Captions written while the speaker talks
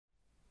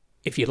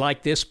If you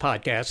like this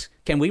podcast,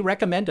 can we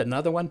recommend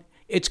another one?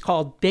 It's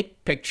called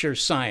Big Picture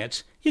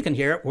Science. You can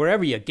hear it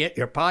wherever you get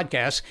your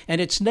podcasts,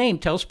 and its name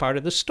tells part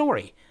of the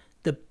story.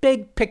 The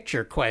big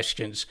picture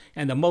questions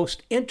and the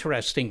most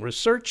interesting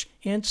research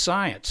in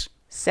science.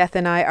 Seth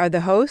and I are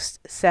the hosts.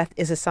 Seth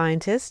is a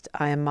scientist.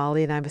 I am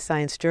Molly, and I'm a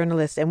science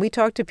journalist. And we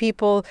talk to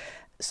people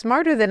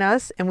smarter than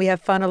us, and we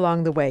have fun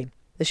along the way.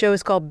 The show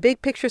is called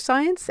Big Picture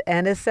Science,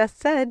 and as Seth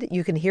said,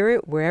 you can hear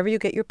it wherever you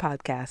get your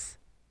podcasts.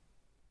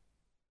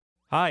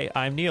 Hi,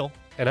 I'm Neil.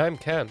 And I'm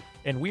Ken.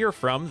 And we are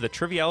from the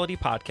Triviality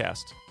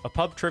Podcast, a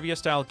pub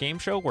trivia-style game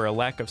show where a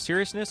lack of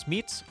seriousness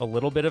meets a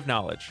little bit of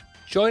knowledge.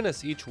 Join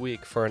us each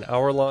week for an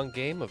hour-long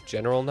game of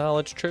general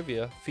knowledge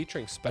trivia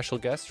featuring special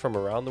guests from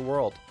around the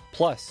world,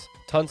 plus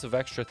tons of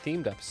extra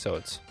themed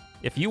episodes.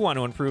 If you want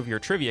to improve your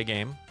trivia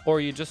game, or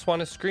you just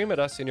want to scream at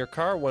us in your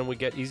car when we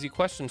get easy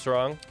questions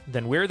wrong,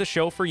 then we're the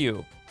show for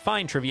you.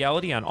 Find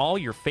Triviality on all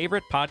your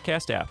favorite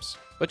podcast apps.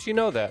 But you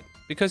know that,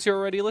 because you're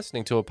already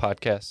listening to a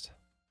podcast.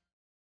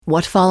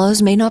 What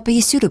follows may not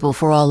be suitable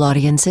for all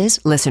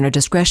audiences. Listener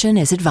discretion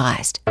is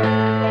advised.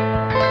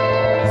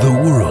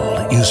 The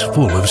world is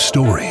full of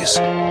stories.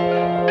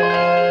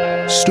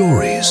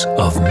 Stories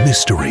of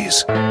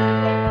mysteries,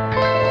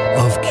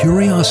 of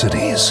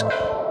curiosities,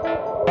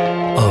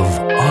 of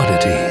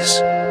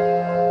oddities.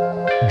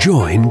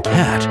 Join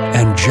Kat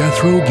and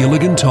Jethro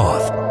Gilligan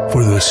Toth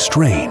for the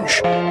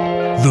strange,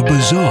 the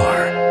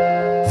bizarre,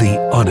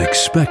 the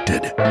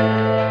unexpected,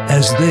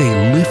 as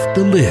they lift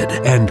the lid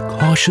and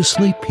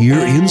cautiously peer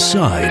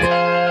inside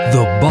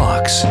the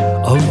box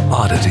of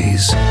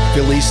oddities.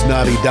 Feliz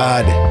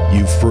Navidad,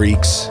 you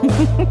freaks.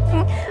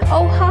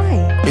 Oh,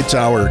 hi. It's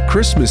our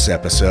Christmas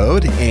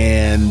episode,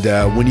 and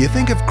when you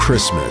think of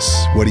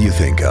Christmas, what do you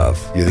think of?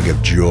 You think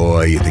of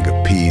joy, you think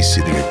of peace,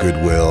 you think of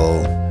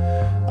goodwill.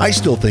 I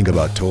still think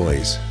about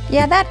toys.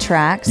 Yeah, that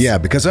tracks. Yeah,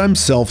 because I'm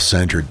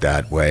self-centered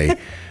that way.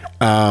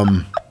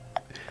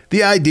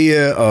 The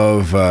idea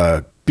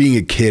of being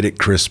a kid at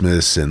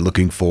Christmas and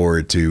looking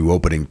forward to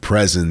opening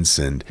presents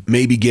and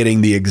maybe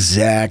getting the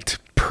exact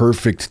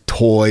perfect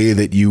toy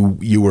that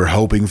you were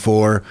hoping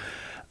for.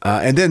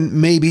 And then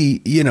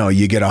maybe,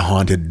 you get a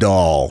haunted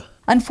doll.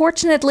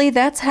 Unfortunately,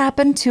 that's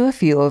happened to a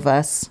few of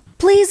us.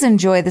 Please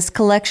enjoy this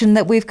collection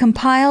that we've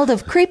compiled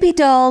of creepy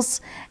dolls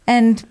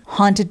and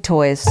haunted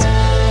toys.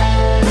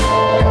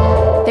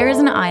 There is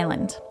an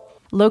island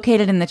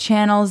located in the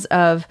channels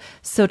of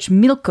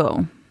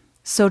Xochimilco,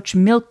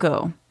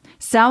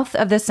 south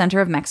of the center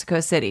of Mexico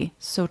City.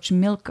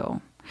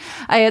 Xochimilco.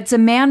 It's a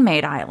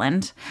man-made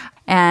island,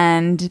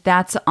 and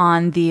that's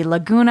on the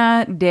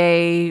Laguna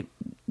de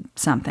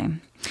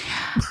something.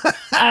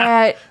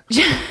 Oh,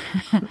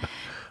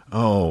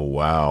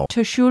 wow.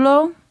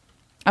 Texulo?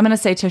 I'm going to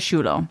say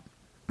Texulo.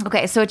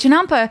 Okay, so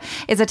Chinampa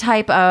is a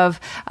type of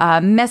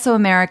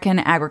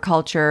Mesoamerican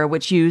agriculture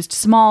which used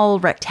small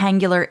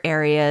rectangular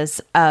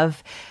areas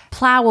of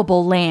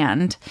plowable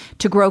land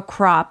to grow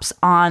crops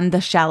on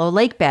the shallow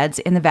lake beds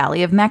in the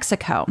Valley of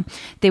Mexico.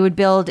 They would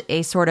build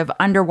a sort of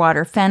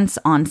underwater fence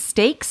on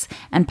stakes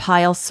and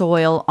pile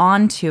soil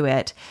onto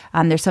it.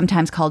 They're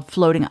sometimes called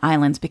floating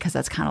islands because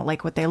that's kind of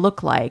like what they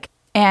look like.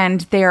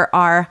 And there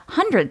are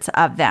hundreds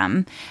of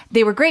them.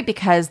 They were great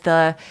because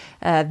the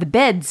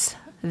beds,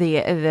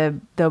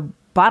 the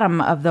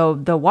bottom of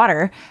the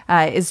water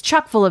is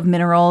chock full of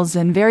minerals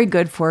and very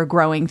good for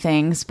growing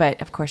things.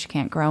 But of course, you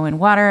can't grow in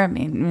water. I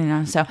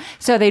mean,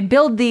 so they'd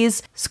build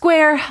these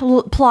square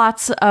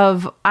plots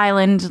of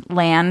island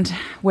land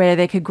where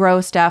they could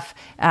grow stuff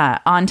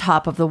on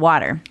top of the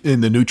water.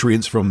 And the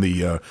nutrients from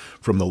the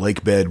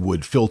lake bed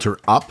would filter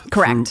up?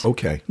 Correct.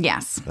 Okay.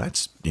 Yes.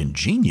 That's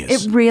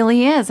ingenious. It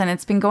really is. And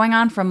it's been going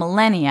on for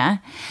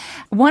millennia.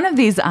 One of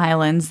these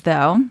islands,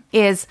 though,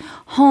 is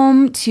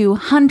home to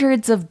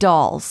hundreds of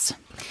dolls.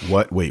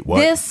 What? Wait,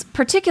 what? This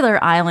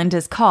particular island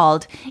is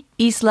called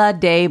Isla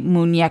de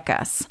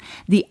Muñecas,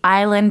 the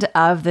island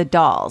of the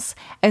dolls,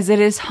 as it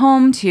is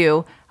home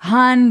to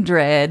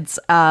hundreds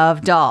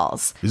of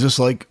dolls. Is this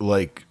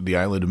like the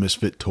Island of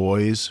Misfit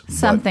Toys?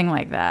 Something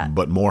like that.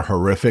 But more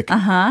horrific?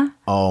 Uh-huh.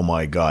 Oh,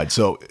 my God.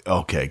 So,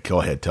 okay,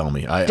 go ahead. Tell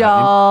me.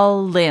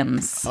 Doll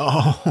limbs.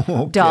 Oh,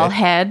 okay. Doll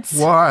heads.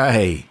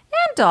 Why?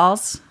 And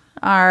dolls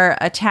are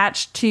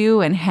attached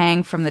to and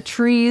hang from the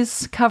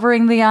trees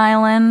covering the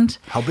island.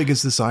 How big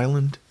is this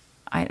island?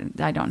 I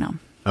don't know.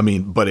 I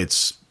mean, but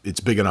it's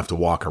big enough to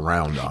walk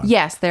around on.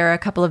 Yes, there are a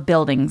couple of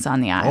buildings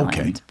on the island.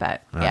 Okay.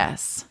 But All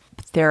yes.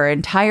 There are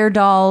entire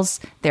dolls.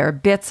 There are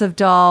bits of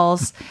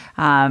dolls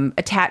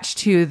attached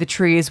to the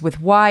trees with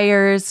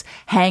wires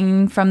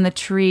hanging from the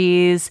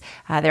trees.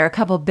 There are a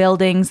couple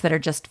buildings that are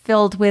just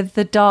filled with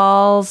the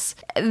dolls.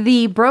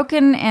 The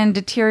broken and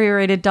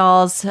deteriorated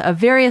dolls of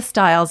various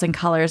styles and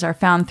colors are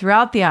found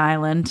throughout the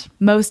island,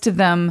 most of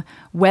them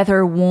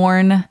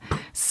weather-worn,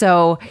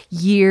 so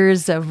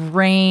years of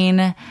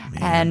rain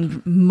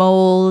and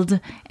mold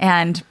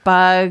and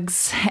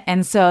bugs.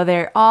 And so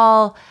they're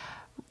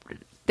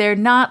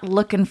not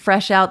looking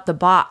fresh out the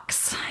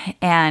box.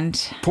 And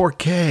Por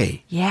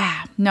qué?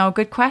 Yeah, no,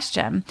 good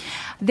question.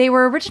 They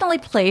were originally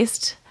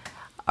placed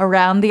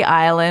around the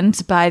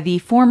island by the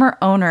former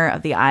owner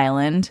of the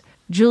island,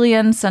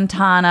 Julian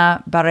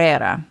Santana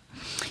Barrera.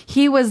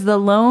 He was the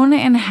lone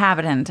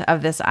inhabitant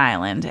of this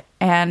island,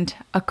 and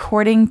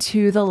according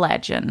to the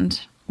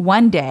legend,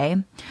 one day,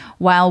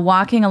 while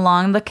walking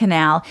along the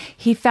canal,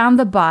 he found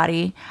the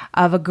body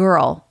of a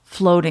girl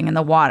floating in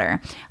the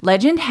water.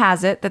 Legend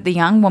has it that the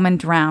young woman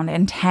drowned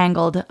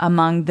entangled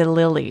among the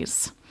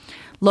lilies.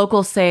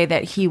 Locals say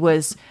that he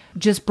was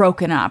just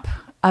broken up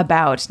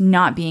about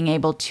not being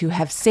able to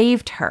have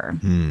saved her.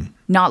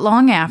 Not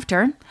long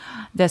after,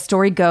 the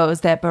story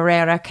goes that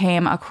Barrera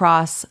came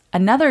across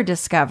another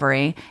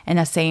discovery in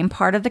the same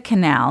part of the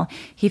canal.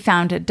 He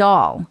found a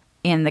doll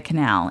in the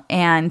canal,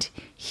 and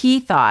he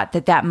thought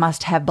that that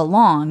must have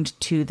belonged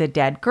to the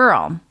dead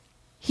girl.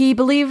 He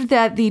believed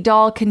that the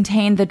doll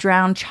contained the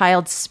drowned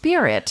child's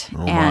spirit,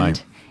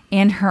 and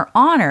in her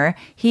honor,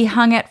 he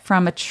hung it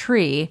from a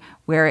tree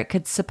where it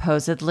could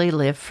supposedly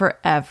live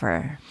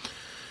forever.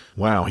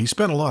 Wow, he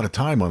spent a lot of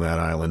time on that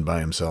island by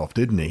himself,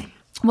 didn't he?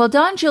 Well,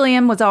 Don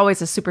Julian was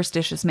always a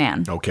superstitious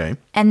man. Okay.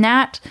 And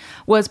that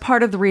was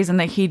part of the reason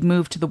that he'd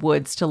moved to the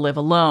woods to live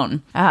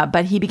alone.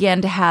 But he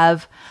began to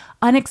have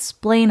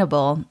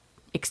unexplainable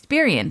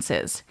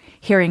experiences,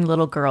 hearing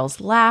little girls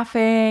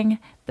laughing,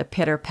 the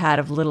pitter-pat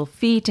of little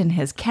feet in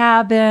his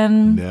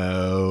cabin.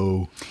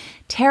 No.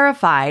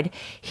 Terrified,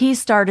 he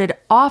started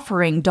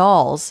offering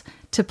dolls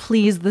to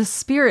please the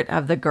spirit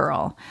of the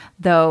girl,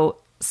 though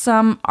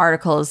some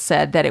articles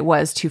said that it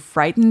was to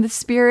frighten the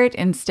spirit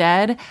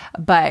instead,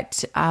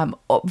 but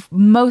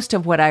most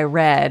of what I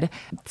read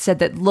said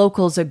that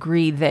locals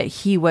agreed that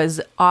he was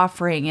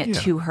offering it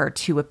to her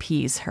to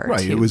appease her.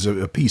 Right, it was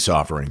a peace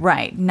offering.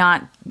 Right,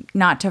 not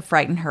to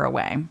frighten her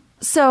away.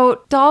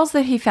 So dolls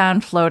that he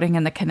found floating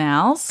in the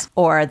canals,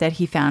 or that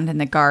he found in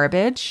the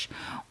garbage,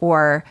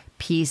 or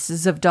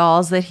pieces of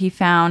dolls that he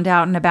found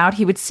out and about,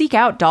 he would seek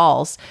out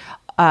dolls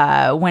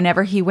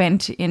whenever he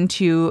went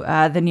into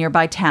the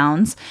nearby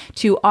towns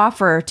to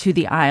offer to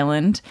the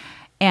island.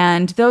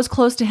 And those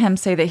close to him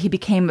say that he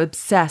became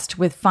obsessed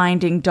with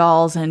finding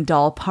dolls and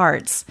doll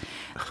parts,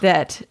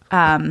 that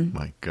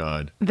My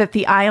God. that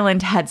the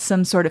island had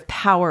some sort of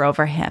power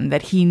over him,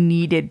 that he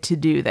needed to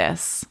do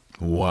this.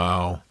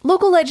 Wow.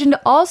 Local legend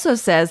also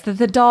says that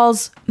the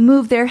dolls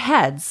move their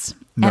heads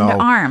and No.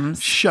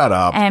 arms. Shut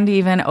up. And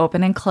even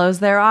open and close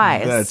their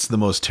eyes. That's the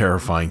most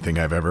terrifying thing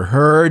I've ever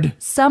heard.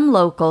 Some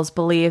locals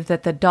believe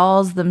that the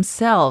dolls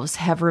themselves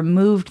have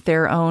removed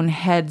their own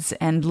heads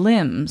and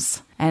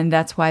limbs, and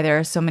that's why there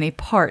are so many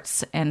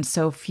parts and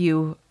so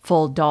few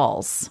full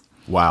dolls.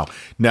 Wow.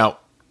 Now,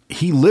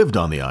 he lived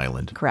on the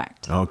island.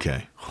 Correct.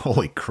 Okay.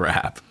 Holy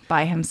crap.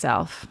 By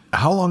himself.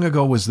 How long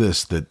ago was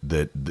this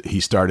that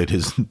he started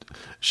his,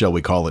 shall we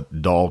call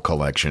it, doll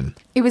collection?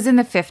 It was in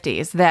the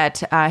 50s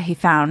that he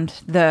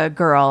found the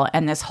girl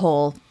and this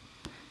whole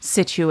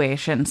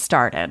situation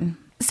started.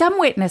 Some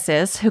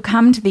witnesses who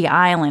come to the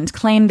island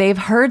claim they've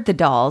heard the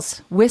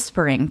dolls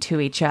whispering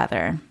to each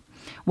other,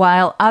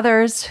 while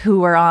others who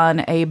were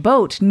on a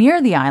boat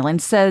near the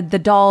island said the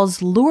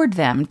dolls lured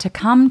them to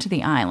come to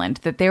the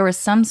island, that there was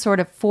some sort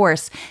of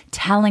force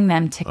telling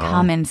them to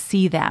come and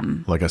see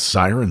them. Like a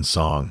siren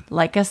song.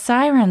 Like a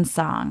siren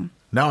song.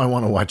 Now I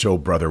want to watch Oh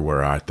Brother,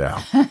 Where Art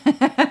Thou?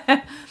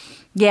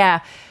 Yeah,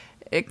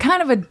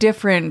 kind of a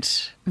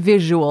different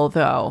visual,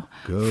 though,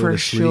 Go for to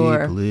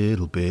sure. sleep,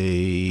 little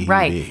baby.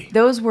 Right.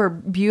 Those were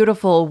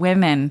beautiful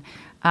women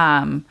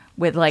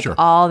with like Sure.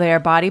 all their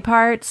body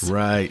parts.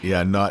 Right,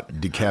 yeah, not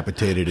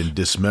decapitated and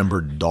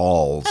dismembered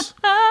dolls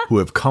who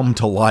have come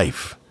to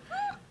life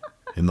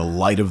in the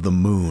light of the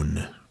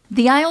moon.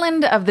 The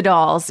island of the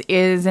dolls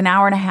is an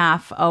hour and a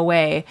half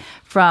away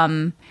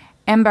from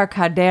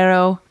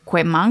Embarcadero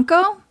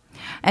Cuemanco,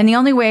 and the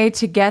only way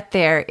to get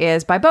there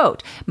is by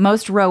boat.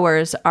 Most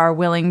rowers are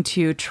willing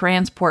to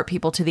transport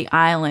people to the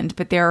island,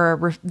 but there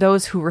are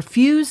those who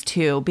refuse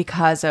to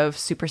because of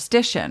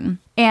superstition.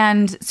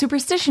 And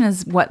superstition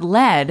is what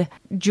led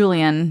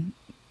Don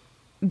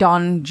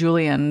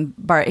Julian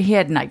he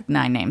had 9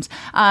 names.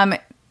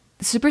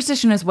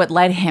 Superstition is what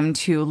led him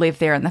to live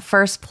there in the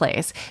first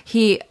place.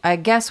 He, I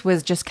guess,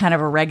 was just kind of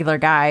a regular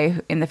guy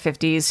in the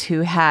 50s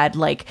who had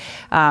like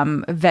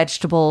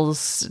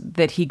vegetables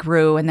that he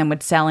grew and then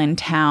would sell in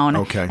town.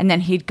 Okay. And then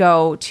he'd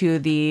go to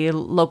the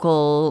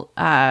local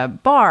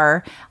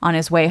bar on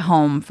his way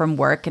home from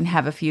work and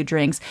have a few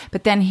drinks.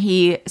 But then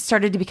he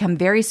started to become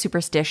very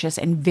superstitious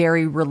and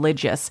very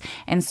religious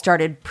and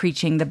started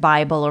preaching the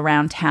Bible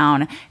around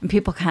town. And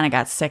people kind of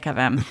got sick of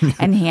him.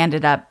 And he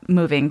ended up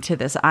moving to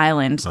this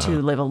island to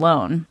live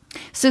alone.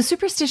 So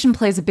superstition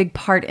plays a big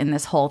part in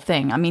this whole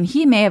thing. I mean,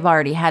 he may have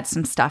already had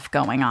some stuff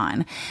going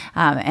on.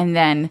 And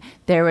then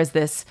there was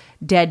this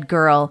dead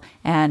girl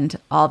and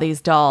all these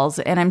dolls.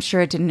 And I'm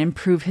sure it didn't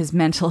improve his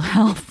mental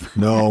health.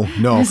 No.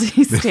 As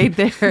he stayed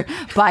there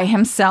by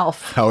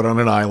himself Out on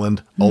an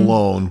island,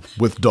 alone,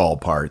 with doll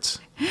parts.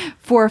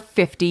 for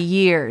 50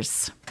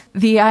 years.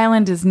 The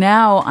island is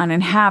now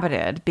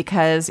uninhabited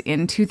because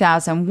in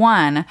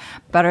 2001,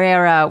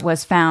 Barrera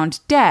was found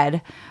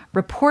dead,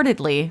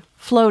 reportedly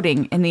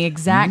floating in the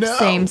exact No.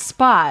 same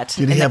spot.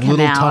 Did in he the have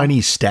little canal.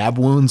 tiny stab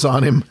wounds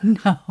on him?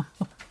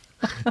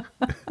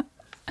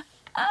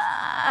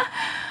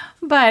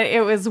 But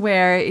it was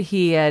where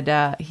he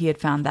had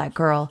found that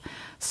girl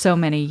so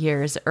many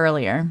years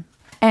earlier.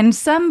 And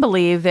some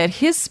believe that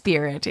his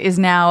spirit is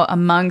now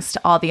amongst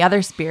all the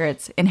other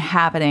spirits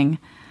inhabiting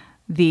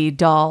the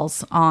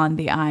dolls on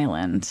the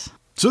island.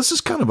 So this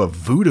is kind of a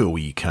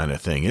voodoo-y kind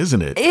of thing,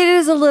 isn't it? It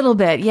is a little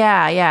bit,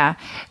 yeah.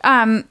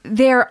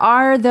 There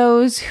are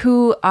those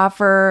who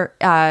offer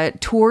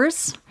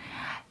tours.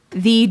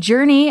 The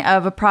journey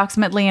of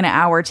approximately an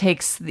hour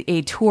takes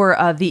a tour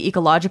of the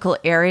ecological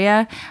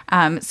area.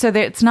 So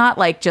that it's not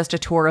like just a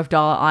tour of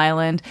Doll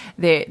Island.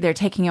 They're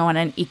taking you on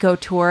an eco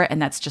tour, and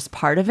that's just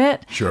part of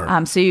it.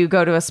 Sure. So you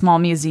go to a small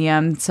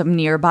museum, some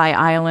nearby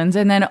islands,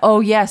 and then, oh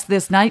yes,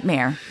 this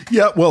nightmare.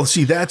 Yeah, well,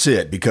 see, that's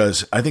it,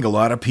 because I think a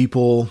lot of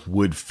people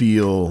would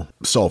feel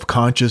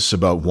self-conscious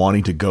about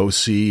wanting to go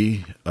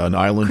see an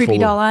island Creepy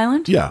full Doll of,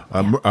 Island? Yeah,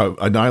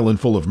 an island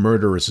full of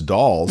murderous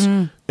dolls.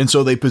 And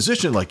so they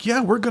position it like,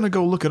 yeah, we're going to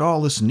go look at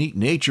all this neat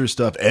nature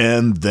stuff,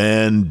 and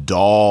then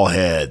doll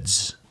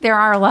heads. There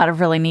are a lot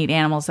of really neat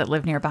animals that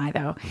live nearby,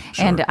 though.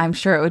 Sure. And I'm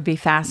sure it would be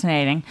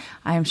fascinating.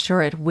 I'm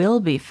sure it will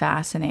be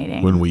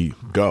fascinating. When we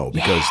go,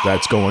 because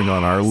that's going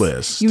on our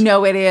list. You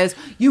know it is.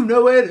 You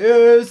know it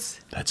is.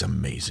 That's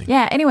amazing.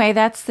 Yeah, anyway,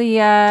 that's the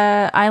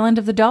Island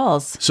of the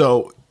Dolls.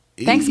 So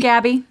Thanks,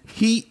 Gabby.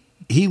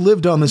 He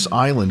lived on this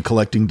island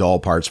collecting doll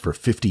parts for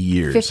 50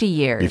 years. 50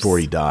 years. Before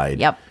he died.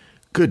 Yep.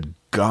 Good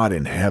God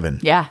in heaven.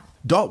 Yeah.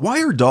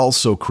 Why are dolls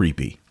so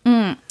creepy?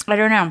 I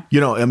don't know. You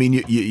know, I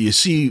mean, you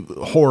see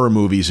horror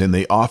movies and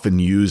they often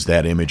use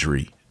that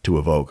imagery to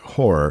evoke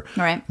horror.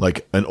 Right.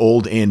 Like an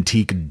old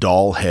antique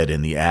doll head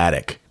in the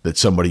attic that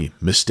somebody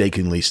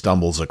mistakenly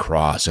stumbles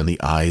across and the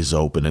eyes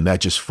open, and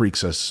that just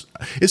freaks us.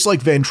 It's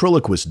like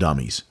ventriloquist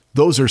dummies.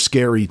 Those are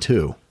scary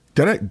too.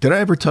 Did I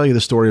ever tell you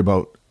the story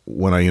about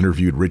when I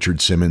interviewed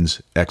Richard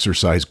Simmons,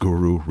 exercise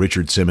guru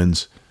Richard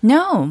Simmons,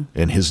 No.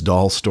 and his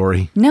doll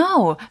story?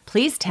 No.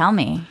 Please tell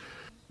me.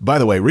 By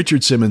the way,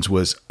 Richard Simmons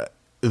was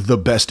the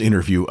best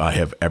interview I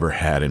have ever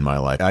had in my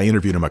life. I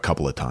interviewed him a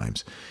couple of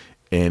times,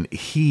 and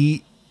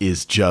he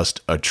is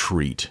just a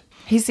treat.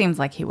 He seems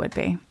like he would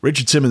be.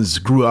 Richard Simmons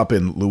grew up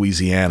in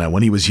Louisiana.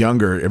 When he was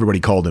younger, everybody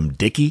called him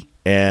Dickie,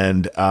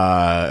 and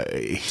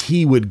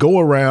he would go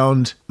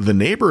around the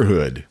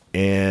neighborhood,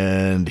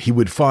 and he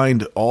would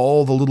find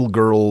all the little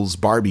girls'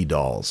 Barbie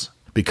dolls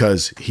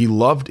because he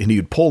loved, and he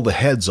would pull the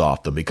heads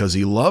off them because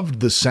he loved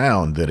the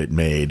sound that it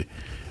made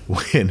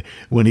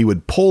when he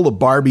would pull the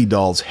Barbie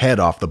doll's head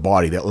off the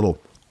body, that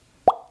little...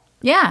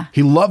 Yeah.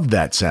 He loved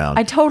that sound.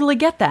 I totally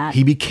get that.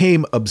 He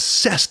became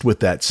obsessed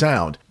with that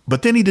sound,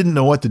 but then he didn't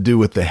know what to do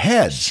with the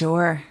heads.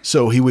 Sure.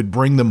 So he would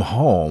bring them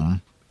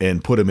home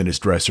and put them in his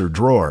dresser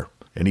drawer.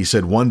 And he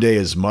said one day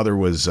his mother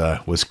was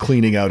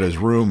cleaning out his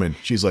room, and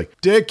she's like,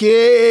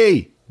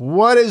 "Dickie,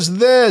 what is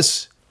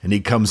this?" And he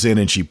comes in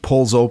and she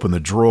pulls open the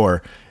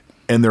drawer,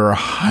 and there are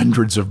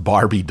hundreds of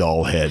Barbie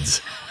doll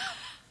heads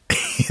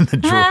in the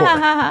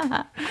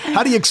drawer.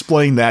 How do you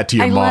explain that to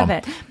your mom? I love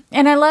it.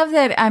 And I love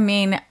that. I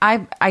mean,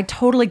 I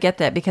totally get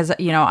that because,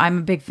 you know, I'm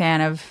a big fan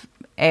of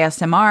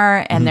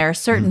ASMR, and there are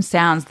certain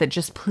sounds that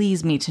just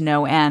please me to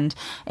no end.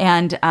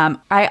 And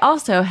I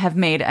also have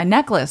made a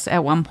necklace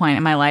at one point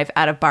in my life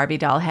out of Barbie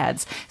doll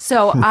heads.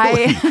 So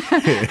I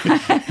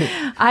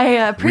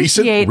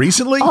appreciate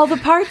Recently? all the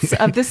parts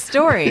of this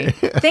story.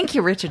 Thank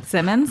you, Richard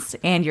Simmons,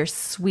 and your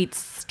sweet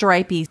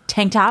stripy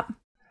tank top.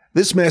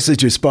 This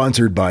message is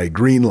sponsored by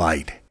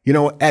Greenlight. You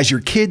know, as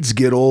your kids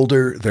get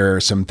older, there are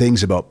some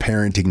things about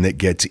parenting that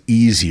gets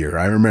easier.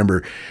 I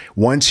remember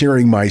once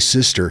hearing my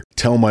sister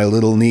tell my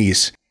little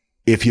niece,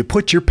 "If you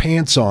put your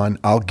pants on,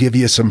 I'll give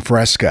you some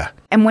Fresca."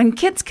 And when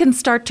kids can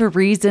start to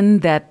reason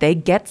that they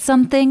get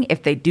something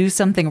if they do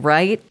something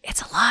right,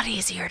 it's a lot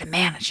easier to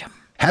manage them.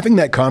 Having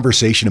that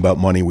conversation about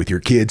money with your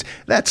kids,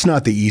 that's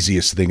not the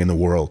easiest thing in the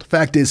world.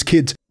 Fact is,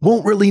 kids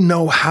won't really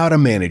know how to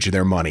manage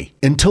their money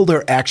until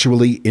they're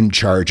actually in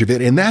charge of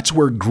it, and that's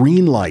where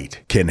Greenlight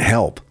can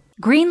help.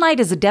 Greenlight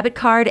is a debit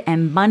card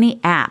and money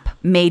app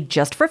made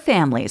just for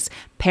families.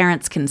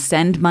 Parents can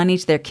send money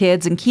to their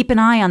kids and keep an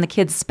eye on the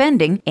kids'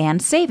 spending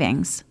and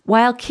savings,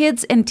 while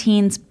kids and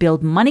teens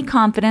build money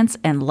confidence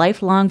and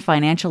lifelong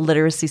financial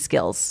literacy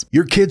skills.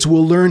 Your kids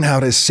will learn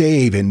how to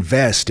save,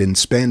 invest, and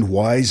spend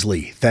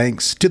wisely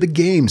thanks to the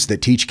games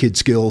that teach kids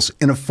skills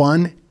in a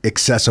fun,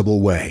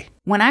 accessible way.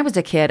 When I was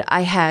a kid,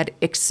 I had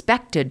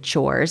expected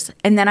chores,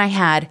 and then I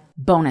had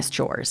bonus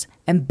chores.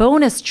 And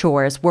bonus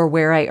chores were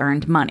where I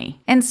earned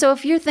money. And so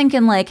if you're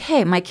thinking like,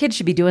 hey, my kid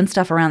should be doing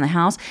stuff around the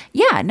house,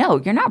 yeah,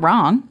 no, you're not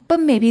wrong. But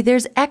maybe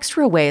there's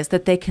extra ways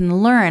that they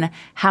can learn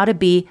how to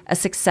be a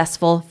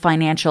successful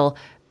financial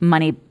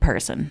money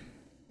person.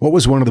 What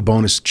was one of the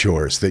bonus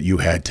chores that you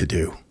had to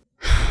do?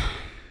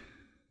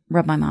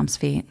 Rub my mom's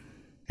feet.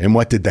 And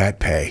what did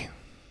that pay?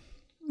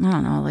 I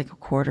don't know, like a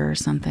quarter or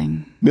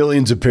something.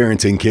 Millions of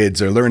parents and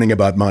kids are learning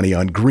about money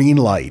on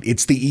Greenlight.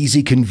 It's the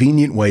easy,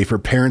 convenient way for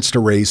parents to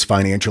raise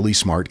financially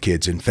smart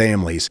kids and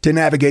families to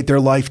navigate their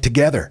life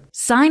together.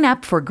 Sign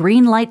up for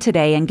Greenlight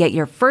today and get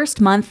your first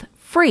month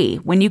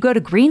free when you go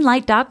to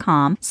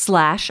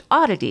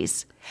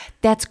greenlight.com/oddities.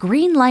 That's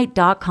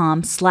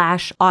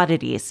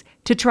greenlight.com/oddities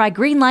to try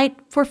Greenlight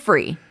for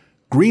free.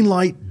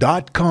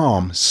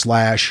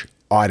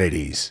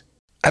 Greenlight.com/oddities.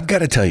 I've got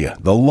to tell you,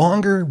 the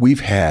longer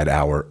we've had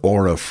our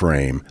Aura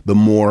frame, the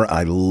more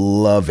I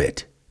love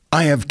it.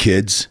 I have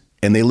kids,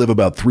 and they live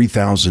about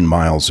 3,000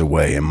 miles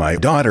away, and my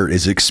daughter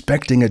is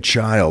expecting a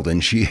child,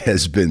 and she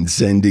has been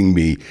sending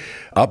me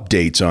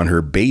updates on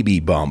her baby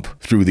bump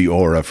through the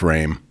Aura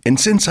frame. And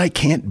since I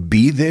can't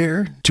be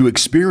there to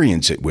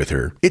experience it with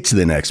her, it's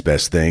the next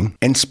best thing.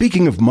 And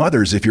speaking of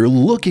mothers, if you're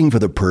looking for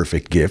the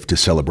perfect gift to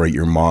celebrate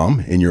your mom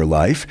in your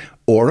life,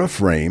 Aura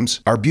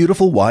frames are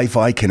beautiful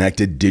Wi-Fi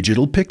connected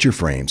digital picture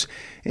frames.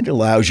 It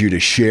allows you to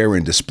share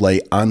and display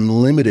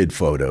unlimited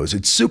photos.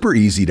 It's super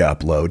easy to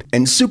upload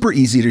and super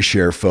easy to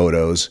share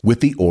photos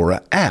with the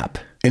Aura app.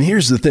 And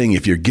here's the thing,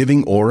 if you're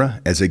giving Aura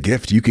as a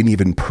gift, you can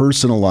even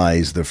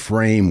personalize the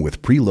frame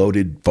with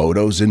preloaded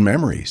photos and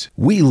memories.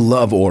 We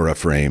love Aura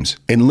frames,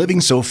 and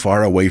living so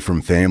far away from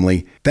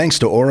family, thanks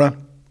to Aura,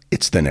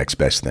 it's the next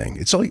best thing.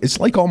 It's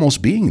like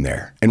almost being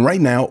there. And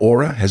right now,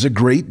 Aura has a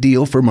great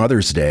deal for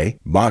Mother's Day.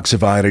 Box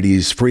of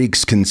Oddities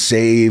freaks can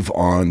save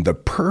on the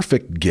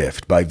perfect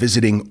gift by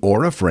visiting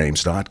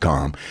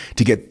auraframes.com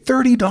to get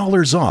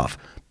 $30 off,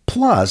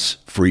 plus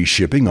free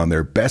shipping on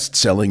their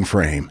best-selling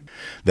frame.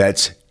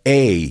 That's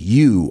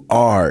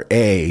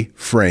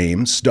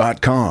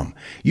auraframes.com.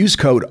 Use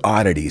code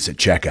oddities at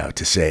checkout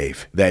to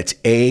save. That's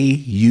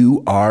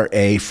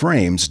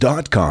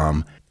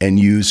auraframes.com and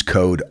use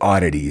code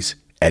oddities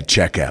at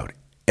checkout,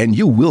 and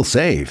you will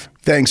save.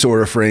 Thanks,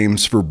 Aura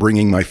Frames, for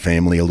bringing my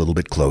family a little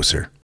bit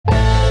closer.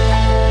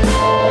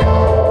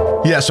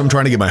 Yes, I'm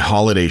trying to get my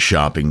holiday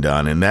shopping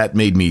done, and that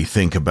made me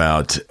think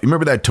about,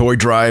 remember that toy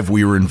drive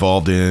we were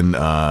involved in,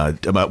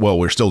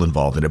 we're still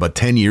involved in it. About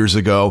 10 years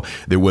ago,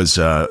 there was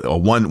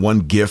one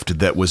gift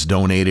that was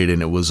donated,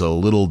 and it was a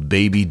little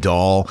baby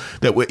doll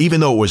that, even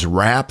though it was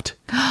wrapped,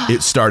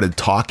 it started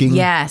talking.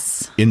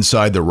 Yes.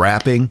 Inside the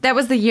wrapping. That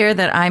was the year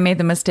that I made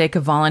the mistake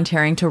of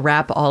volunteering to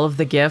wrap all of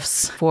the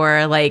gifts for,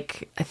 I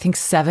think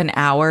 7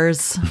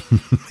 hours.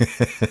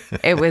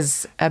 It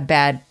was a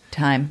bad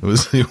time.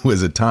 It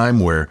was a time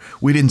where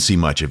we didn't see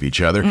much of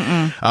each other.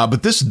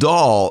 But this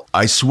doll,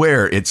 I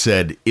swear it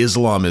said,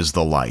 Islam is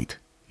the light.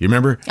 You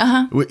remember?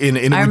 Uh-huh.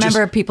 I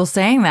remember people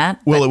saying that.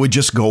 Well, it would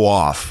just go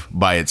off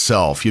by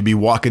itself. You'd be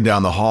walking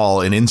down the hall,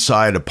 and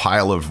inside a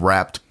pile of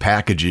wrapped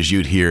packages,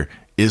 you'd hear,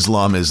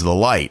 Islam is the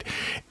light.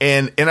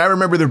 And I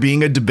remember there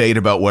being a debate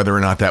about whether or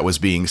not that was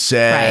being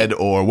said,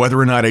 or whether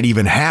or not it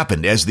even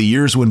happened. As the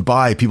years went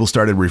by, people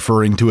started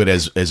referring to it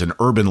as an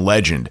urban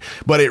legend.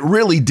 But it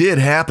really did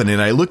happen,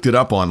 and I looked it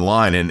up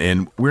online,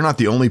 and we're not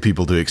the only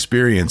people to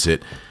experience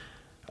it.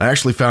 I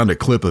actually found a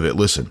clip of it.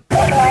 Listen.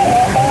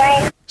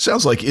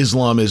 Sounds like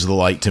Islam is the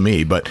light to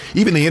me, but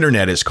even the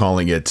internet is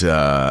calling it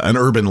an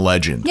urban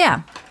legend.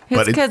 Yeah.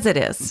 It's because it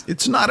is.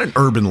 It's not an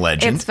urban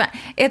legend. It's fun.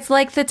 It's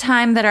like the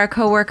time that our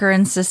coworker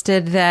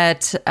insisted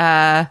that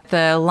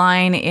the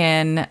line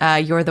in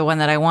You're the One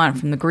That I Want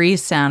from the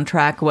Grease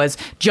soundtrack was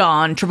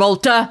John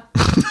Travolta.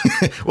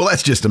 Well,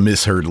 that's just a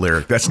misheard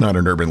lyric. That's not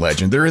an urban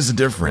legend. There is a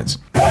difference.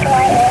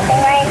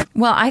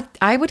 Well,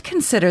 I would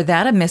consider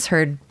that a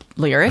misheard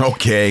lyric.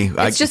 Okay.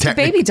 It's just a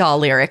baby doll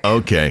lyric.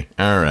 Okay.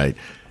 All right.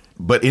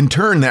 But in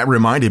turn, that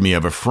reminded me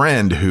of a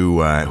friend who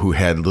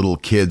had little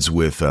kids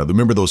with,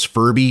 remember those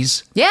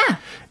Furbies? Yeah.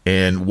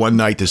 And one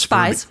night this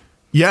Spies.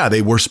 Yeah,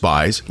 they were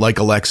spies, like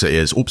Alexa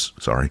is. Oops,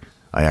 sorry.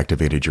 I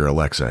activated your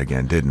Alexa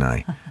again, didn't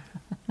I?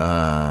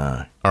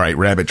 All right,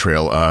 Rabbit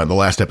Trail. The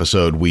last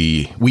episode,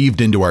 we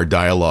weaved into our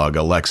dialogue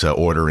Alexa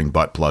ordering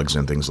butt plugs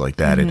and things like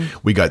that. And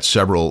we got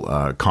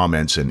several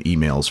comments and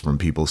emails from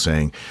people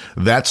saying,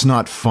 that's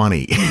not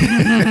funny.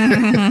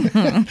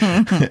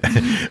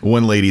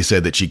 One lady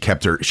said that she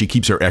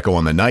keeps her Echo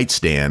on the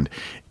nightstand.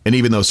 And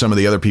even though some of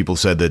the other people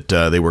said that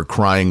they were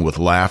crying with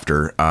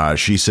laughter,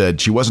 she said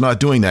she was not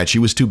doing that. She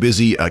was too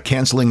busy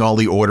canceling all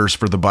the orders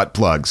for the butt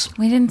plugs.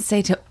 We didn't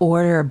say to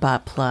order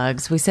butt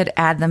plugs. We said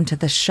add them to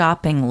the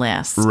shopping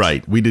list.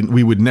 Right.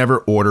 We would never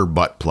order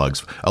butt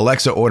plugs.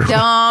 Alexa, order. Don't.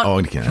 Oh,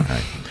 okay. All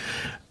right.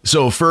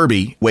 So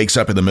Furby wakes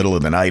up in the middle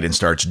of the night and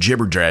starts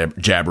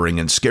jibber-jabbering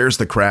and scares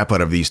the crap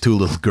out of these two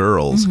little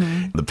girls.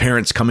 The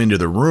parents come into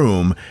the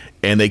room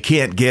and they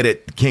can't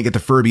get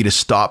the Furby to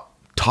stop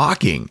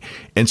talking.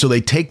 And so they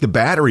take the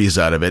batteries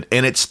out of it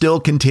and it still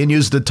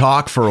continues to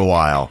talk for a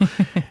while.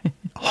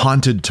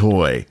 Haunted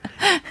toy.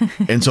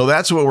 And so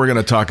that's what we're going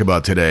to talk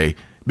about today.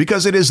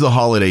 Because it is the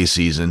holiday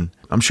season,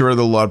 I'm sure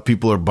that a lot of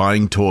people are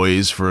buying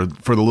toys for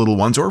the little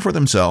ones or for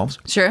themselves.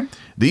 Sure.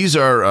 These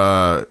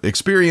are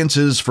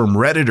experiences from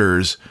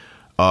Redditors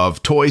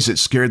of toys that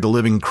scared the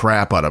living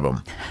crap out of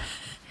them.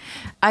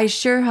 I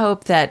sure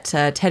hope that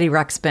Teddy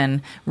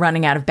Ruxpin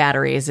running out of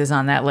batteries is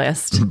on that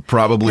list.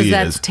 Probably is.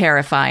 That's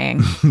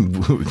terrifying.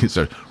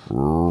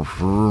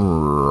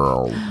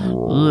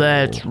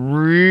 Let's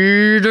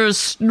read a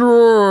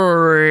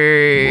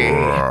story.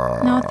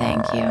 No,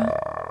 thank you.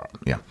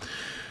 Yeah.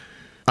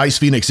 Ice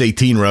Phoenix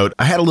 18 wrote,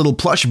 I had a little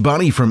plush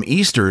bunny from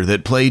Easter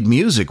that played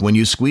music when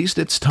you squeezed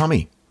its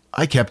tummy.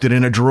 I kept it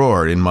in a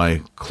drawer in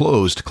my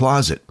closed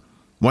closet.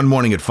 One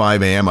morning at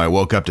 5 a.m., I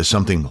woke up to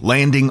something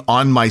landing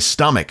on my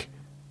stomach.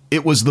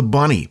 It was the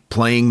bunny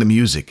playing the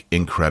music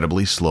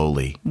incredibly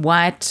slowly.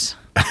 What?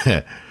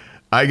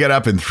 I got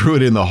up and threw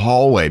it in the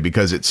hallway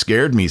because it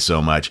scared me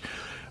so much.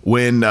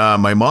 When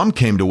my mom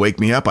came to wake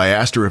me up, I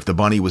asked her if the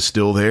bunny was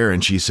still there,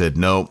 and she said,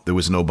 no, there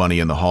was no bunny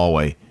in the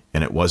hallway,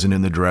 and it wasn't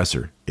in the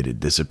dresser. It had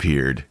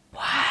disappeared.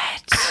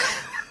 What?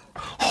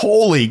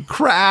 Holy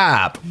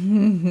crap!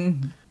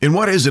 And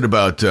what is it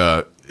about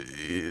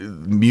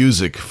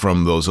music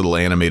from those little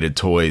animated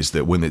toys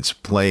that when it's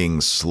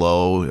playing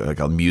slow, like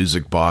a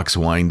music box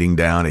winding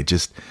down, it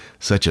just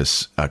such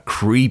a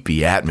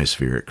creepy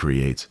atmosphere it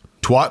creates.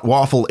 Twat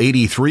Waffle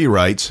 83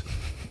 writes,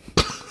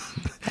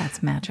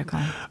 That's magical.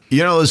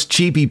 you know those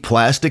cheapy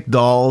plastic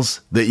dolls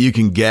that you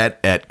can get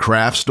at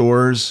craft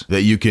stores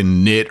that you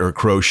can knit or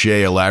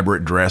crochet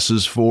elaborate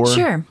dresses for?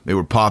 Sure. They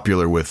were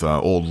popular with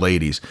old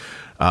ladies.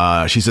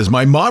 She says,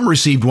 my mom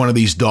received one of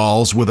these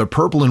dolls with a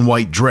purple and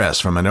white dress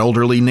from an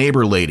elderly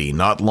neighbor lady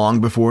not long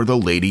before the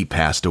lady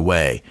passed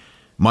away.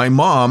 My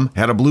mom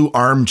had a blue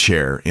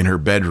armchair in her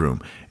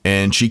bedroom,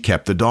 and she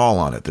kept the doll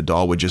on it. The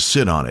doll would just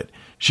sit on it.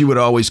 She would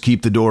always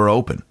keep the door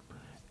open.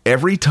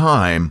 Every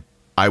time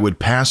I would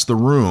pass the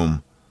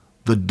room,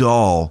 the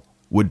doll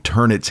would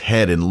turn its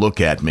head and look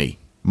at me.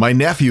 My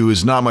nephew,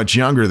 who's not much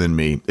younger than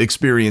me,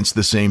 experienced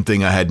the same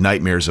thing. I had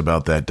nightmares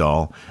about that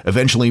doll.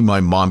 Eventually, my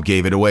mom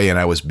gave it away, and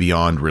I was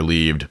beyond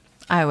relieved.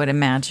 I would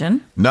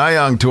imagine.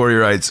 Nyang Tori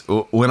writes,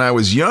 when I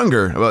was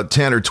younger, about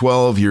 10 or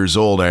 12 years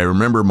old, I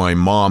remember my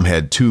mom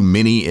had 2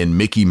 Minnie and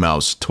Mickey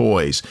Mouse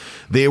toys.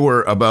 They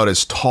were about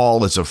as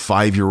tall as a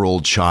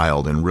 5-year-old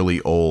child and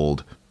really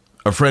old.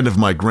 A friend of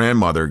my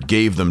grandmother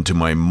gave them to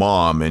my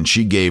mom, and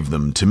she gave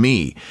them to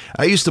me.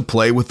 I used to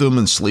play with them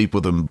and sleep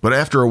with them, but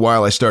after a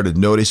while I started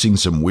noticing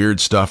some weird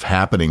stuff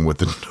happening with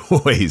the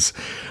toys.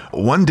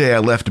 One day I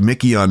left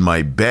Mickey on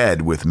my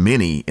bed with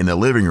Minnie in the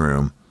living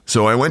room.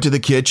 So I went to the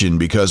kitchen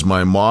because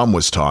my mom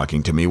was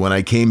talking to me. When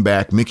I came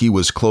back, Mickey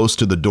was close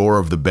to the door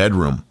of the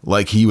bedroom,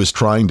 like he was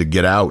trying to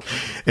get out.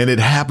 And it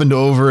happened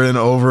over and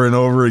over and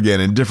over again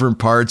in different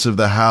parts of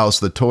the house.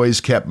 The toys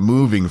kept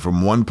moving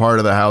from one part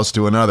of the house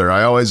to another.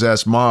 I always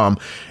asked Mom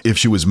if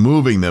she was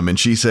moving them, and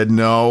she said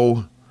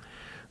no.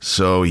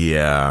 So,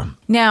 yeah.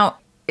 Now,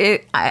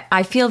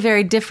 I feel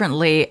very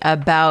differently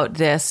about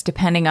this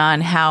depending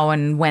on how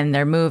and when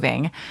they're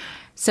moving.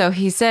 So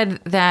he said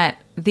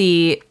that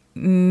the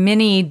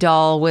Minnie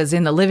doll was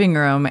in the living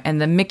room and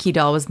the Mickey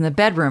doll was in the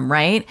bedroom,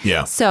 right?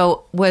 Yeah.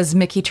 So was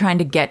Mickey trying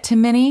to get to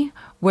Minnie?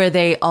 Were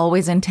they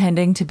always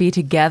intending to be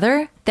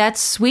together? That's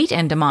sweet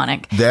and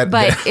demonic.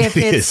 But if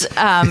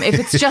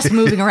it's just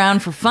moving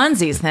around for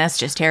funsies, that's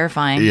just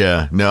terrifying.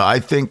 Yeah. No, I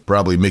think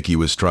probably Mickey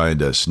was trying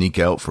to sneak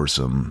out for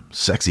some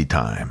sexy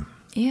time.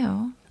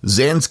 Ew.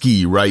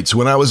 Zansky writes,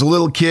 when I was a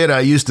little kid,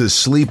 I used to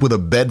sleep with a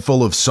bed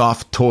full of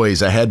soft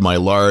toys. I had my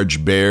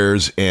large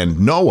bears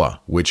and Noah,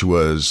 which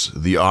was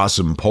the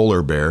awesome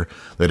polar bear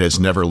that has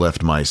never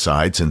left my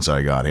side since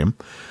I got him.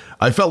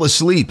 I fell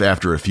asleep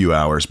after a few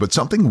hours, but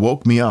something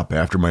woke me up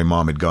after my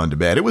mom had gone to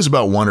bed. It was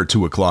about 1 or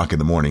 2 o'clock in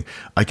the morning.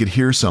 I could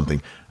hear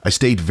something. I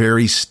stayed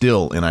very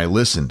still and I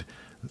listened.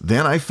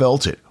 Then I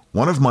felt it.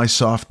 One of my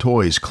soft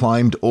toys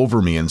climbed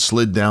over me and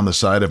slid down the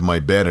side of my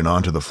bed and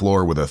onto the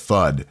floor with a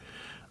thud.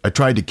 I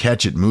tried to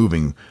catch it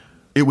moving.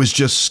 It was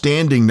just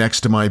standing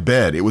next to my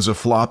bed. It was a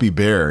floppy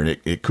bear, and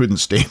it couldn't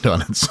stand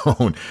on its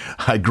own.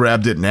 I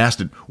grabbed it and asked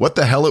it what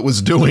the hell it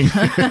was doing.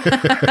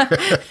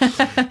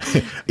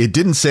 It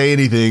didn't say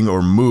anything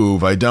or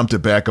move. I dumped it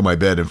back on my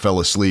bed and fell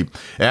asleep.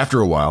 After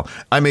a while,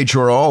 I made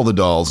sure all the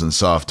dolls and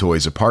soft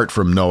toys, apart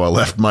from Noah,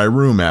 left my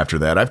room after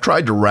that. I've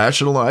tried to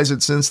rationalize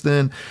it since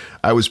then.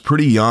 I was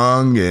pretty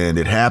young, and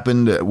it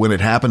happened. When it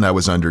happened, I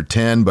was under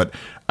 10, but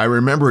I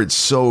remember it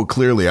so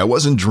clearly. I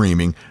wasn't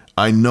dreaming.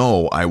 I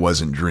know I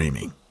wasn't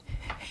dreaming.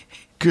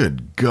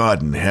 Good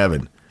God in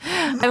heaven.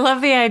 I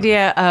love the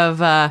idea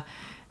of,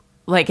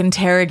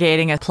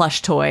 interrogating a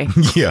plush toy.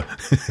 Yeah.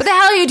 What the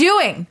hell are you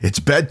doing? It's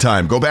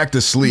bedtime. Go back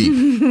to sleep.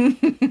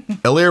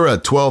 Elira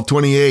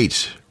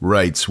 1228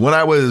 writes, when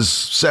I was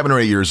 7 or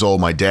 8 years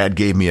old, my dad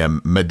gave me a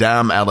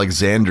Madame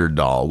Alexander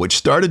doll, which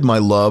started my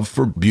love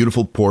for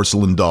beautiful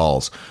porcelain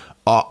dolls.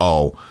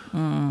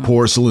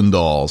 Porcelain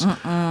dolls.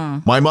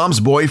 My mom's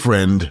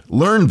boyfriend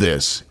learned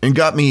this and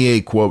got me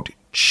a, quote,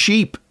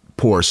 cheap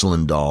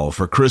porcelain doll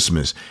for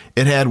Christmas.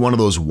 It had one of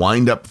those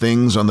wind-up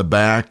things on the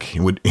back,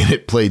 and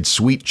it played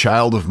Sweet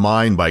Child of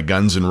Mine by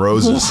Guns N'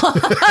 Roses.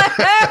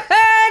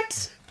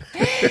 What?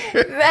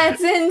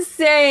 That's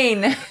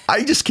insane.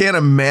 I just can't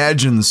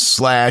imagine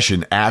Slash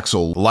and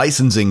Axel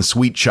licensing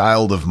Sweet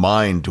Child of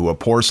Mine to a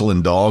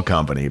porcelain doll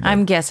company. But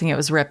I'm guessing it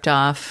was ripped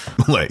off.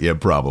 yeah,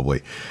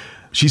 probably.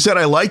 She said,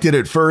 I liked it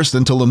at first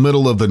until the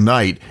middle of the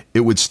night.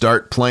 It would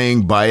start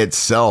playing by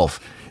itself.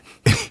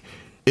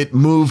 It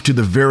moved to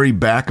the very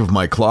back of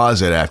my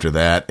closet after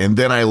that, and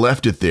then I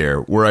left it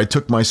there, where I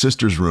took my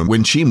sister's room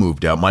when she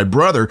moved out. My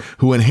brother,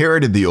 who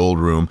inherited the old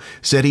room,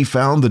 said he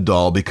found the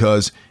doll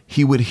because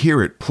he would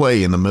hear it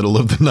play in the middle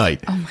of the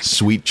night.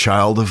 Sweet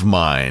Child of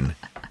Mine.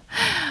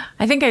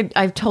 I think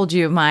I've told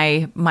you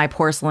my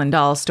porcelain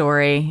doll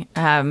story,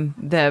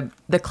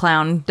 the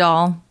clown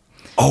doll.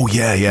 Oh,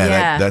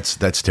 yeah.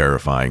 That's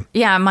terrifying.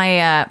 Yeah,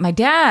 my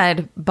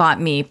dad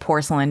bought me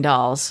porcelain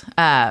dolls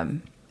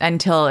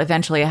until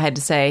eventually I had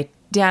to say,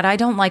 Dad, I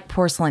don't like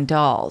porcelain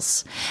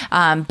dolls.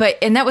 And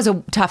that was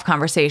a tough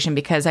conversation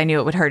because I knew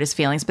it would hurt his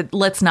feelings, but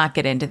let's not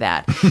get into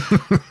that.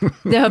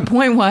 The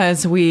point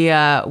was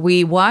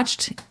we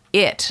watched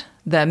it,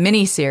 the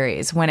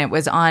miniseries, when it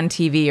was on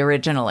TV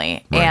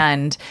originally. Right.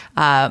 And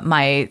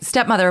my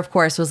stepmother, of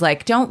course, was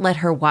like, don't let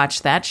her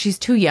watch that. She's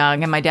too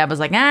young. And my dad was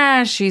like,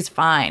 she's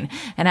fine.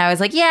 And I was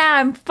like, yeah,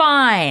 I'm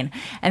fine.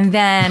 And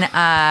then,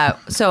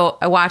 so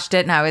I watched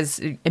it and I was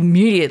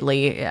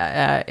immediately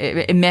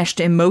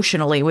enmeshed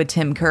emotionally with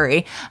Tim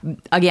Curry.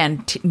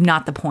 Again,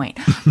 not the point.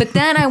 But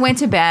then I went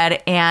to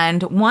bed,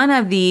 and one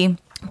of the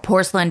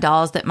porcelain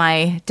dolls that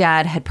my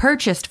dad had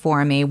purchased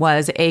for me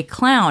was a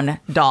clown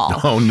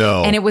doll. Oh,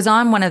 no. And it was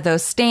on one of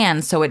those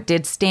stands, so it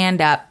did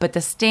stand up, but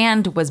the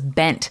stand was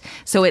bent.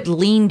 So it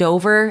leaned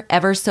over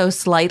ever so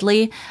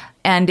slightly,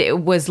 and it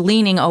was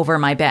leaning over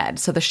my bed.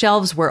 So the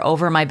shelves were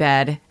over my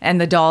bed,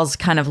 and the doll's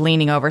kind of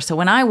leaning over. So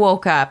when I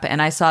woke up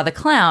and I saw the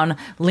clown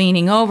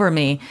leaning over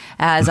me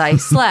as I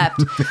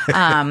slept,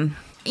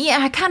 yeah,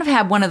 I kind of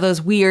had one of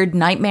those weird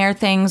nightmare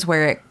things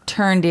where it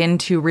turned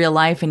into real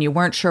life and you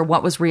weren't sure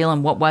what was real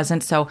and what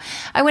wasn't. So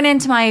I went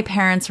into my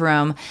parents'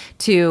 room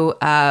to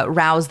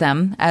rouse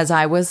them as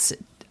I was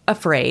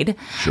afraid.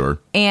 Sure.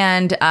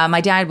 And my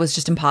dad was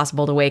just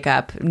impossible to wake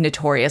up,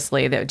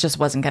 notoriously. That just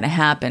wasn't going to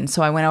happen.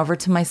 So I went over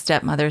to my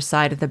stepmother's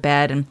side of the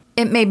bed, and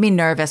it made me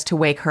nervous to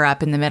wake her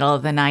up in the middle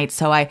of the night.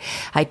 So I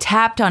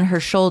tapped on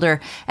her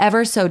shoulder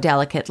ever so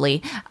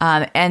delicately,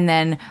 and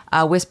then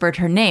whispered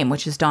her name,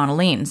 which is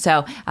Donnaline.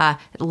 So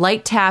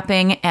light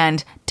tapping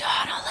and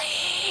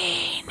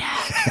Donnaline.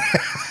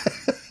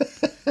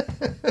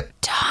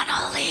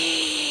 Donnaline.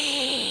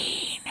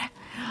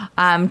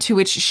 To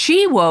which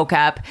she woke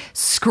up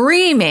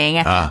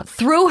screaming,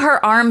 threw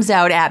her arms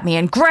out at me,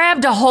 and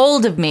grabbed a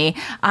hold of me.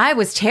 I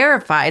was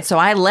terrified, so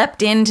I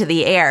leapt into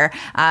the air,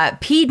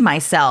 peed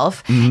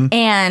myself,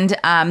 and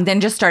then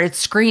just started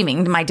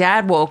screaming. My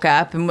dad woke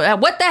up, and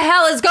what the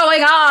hell is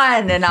going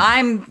on? And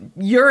I'm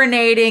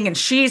urinating, and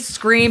she's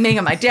screaming,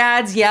 and my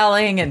dad's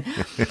yelling, and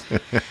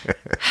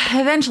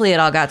eventually it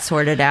all got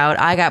sorted out.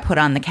 I got put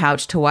on the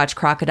couch to watch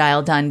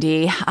Crocodile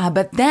Dundee,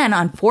 but then,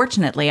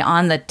 unfortunately,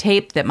 on the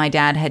tape that my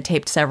dad had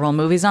taped several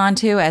movies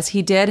onto, as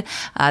he did,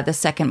 the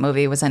second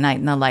movie was A Night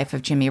in the Life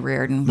of Jimmy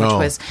Reardon, which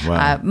was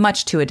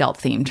much too adult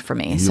themed for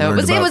me. So it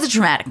was a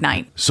traumatic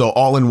night. So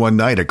all in one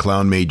night, a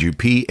clown made you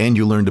pee and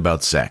you learned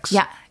about sex.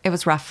 Yeah, it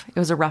was rough. It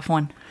was a rough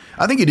one.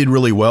 I think you did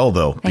really well,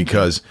 though,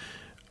 because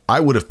I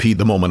would have peed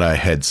the moment I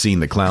had seen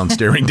the clown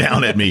staring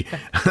down at me.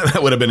 That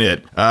would have been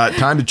it.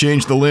 Time to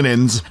change the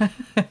linens.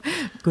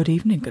 Good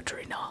evening,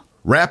 Katrina.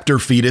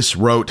 Raptor Fetus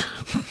wrote,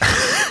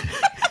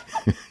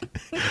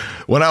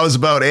 when I was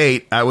about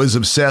 8, I was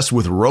obsessed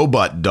with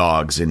robot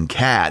dogs and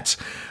cats.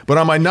 But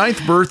on my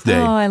 9th birthday...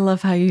 Oh, I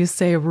love how you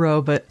say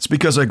robot. It's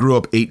because I grew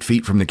up 8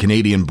 feet from the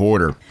Canadian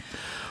border.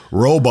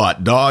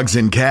 Robot dogs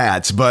and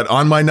cats. But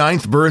on my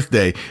 9th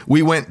birthday,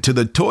 we went to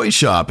the toy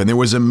shop, and there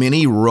was a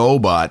mini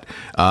robot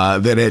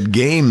that had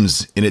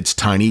games in its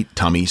tiny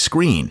tummy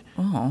screen.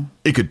 Oh.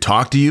 It could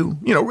talk to you,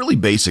 really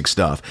basic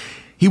stuff.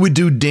 He would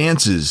do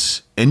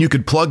dances, and you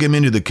could plug him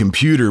into the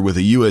computer with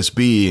a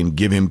USB and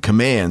give him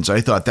commands. I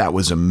thought that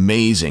was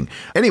amazing.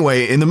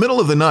 Anyway, in the middle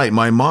of the night,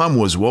 my mom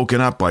was woken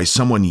up by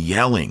someone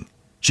yelling.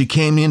 She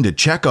came in to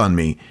check on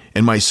me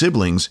and my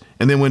siblings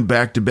and then went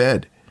back to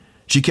bed.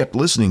 She kept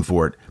listening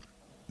for it.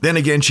 Then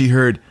again, she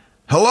heard,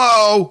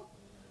 "Hello?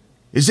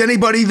 Is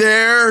anybody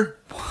there?"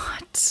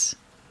 What?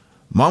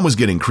 Mom was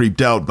getting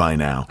creeped out by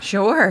now.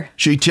 Sure.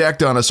 She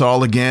checked on us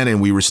all again,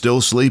 and we were still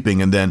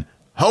sleeping, and then,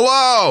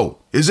 "Hello?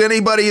 Is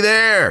anybody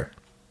there?"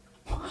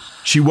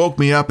 She woke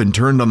me up and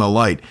turned on the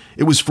light.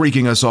 It was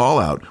freaking us all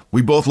out.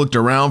 We both looked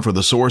around for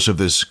the source of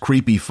this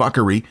creepy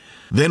fuckery.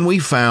 Then we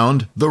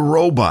found the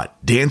robot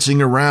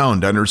dancing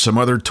around under some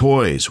other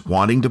toys,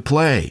 wanting to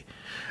play.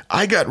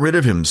 I got rid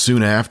of him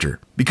soon after,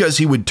 because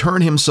he would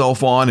turn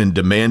himself on and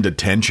demand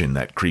attention,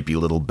 that creepy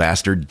little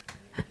bastard.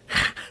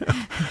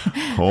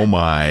 Oh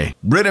my.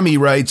 Brittany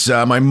writes,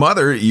 my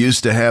mother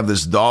used to have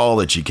this doll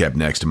that she kept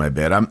next to my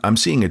bed. I'm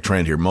seeing a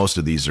trend here. Most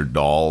of these are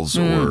dolls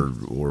or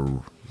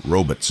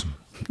robots.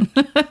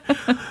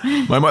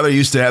 My mother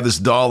used to have this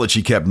doll that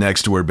she kept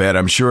next to her bed.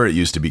 I'm sure it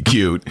used to be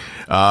cute.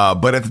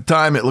 But at the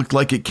time, it looked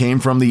like it came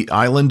from the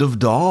Island of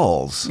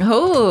Dolls.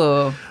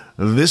 Oh.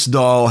 This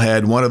doll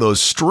had one of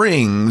those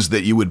strings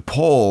that you would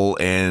pull,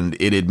 and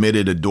it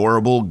emitted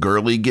adorable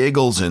girly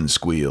giggles and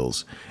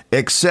squeals.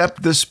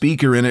 Except the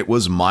speaker in it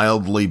was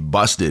mildly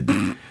busted.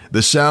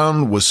 The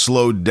sound was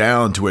slowed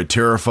down to a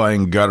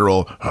terrifying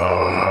guttural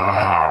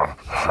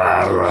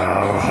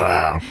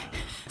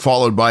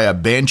followed by a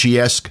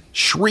banshee-esque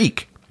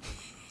shriek.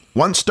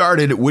 Once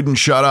started, it wouldn't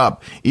shut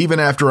up, even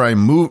after I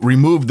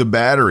removed the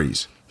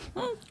batteries.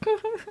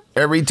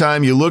 Every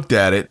time you looked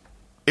at it,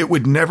 it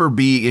would never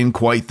be in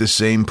quite the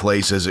same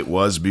place as it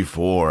was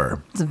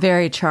before. It's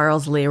very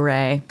Charles Lee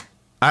Ray.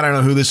 I don't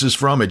know who this is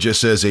from. It just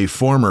says a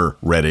former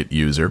Reddit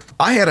user.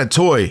 I had a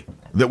toy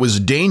that was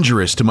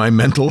dangerous to my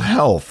mental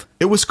health.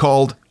 It was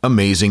called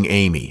Amazing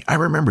Amy. I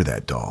remember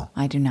that doll.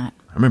 I do not.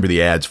 I remember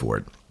the ads for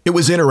it. It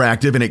was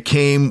interactive and it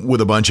came with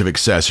a bunch of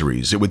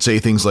accessories. It would say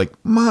things like,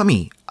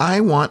 "Mommy,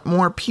 I want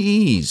more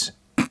peas."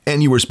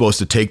 And you were supposed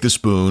to take the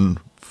spoon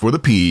for the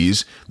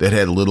peas that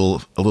had a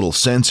little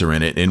sensor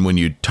in it, and when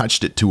you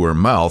touched it to her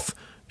mouth,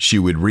 she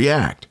would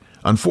react.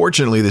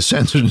 Unfortunately, the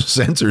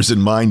sensors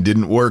in mine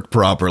didn't work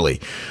properly.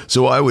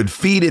 So I would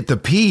feed it the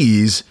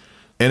peas,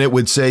 and it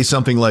would say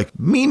something like,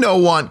 "Me no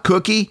want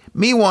cookie,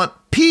 me want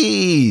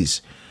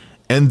peas."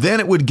 And then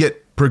it would get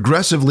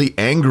progressively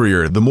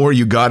angrier the more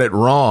you got it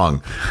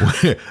wrong.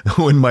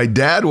 When my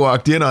dad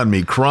walked in on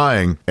me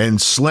crying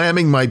and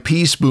slamming my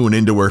pea spoon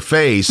into her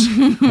face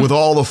with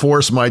all the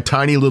force my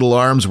tiny little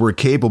arms were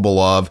capable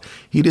of,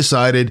 he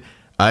decided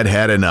I'd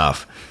had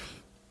enough.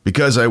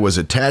 Because I was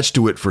attached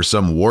to it for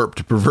some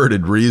warped,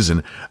 perverted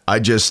reason, I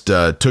just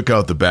took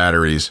out the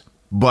batteries.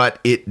 But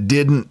it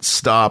didn't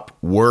stop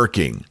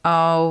working.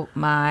 Oh,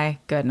 my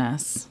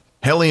goodness.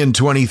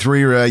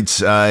 Hellion23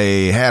 writes, I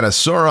had a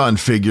Sauron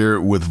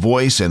figure with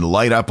voice and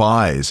light-up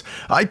eyes.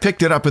 I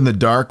picked it up in the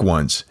dark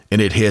once,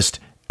 and it hissed,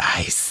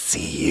 "I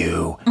see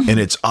you," and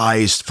its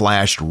eyes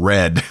flashed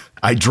red.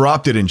 I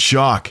dropped it in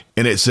shock,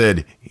 and it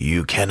said,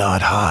 "You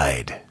cannot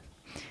hide."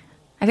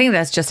 I think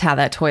that's just how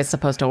that toy's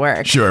supposed to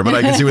work. Sure, but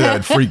I can see where that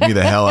would freak me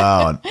the hell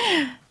out.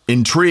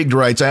 Intrigued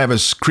writes, I have a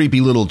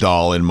creepy little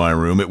doll in my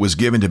room. It was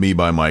given to me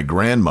by my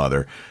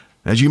grandmother.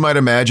 As you might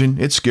imagine,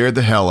 it scared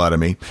the hell out of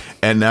me,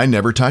 and I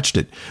never touched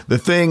it. The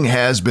thing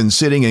has been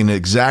sitting in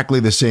exactly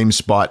the same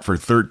spot for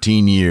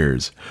 13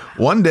 years.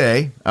 One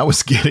day, I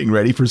was getting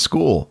ready for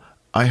school.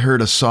 I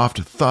heard a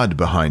soft thud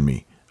behind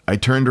me. I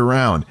turned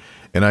around,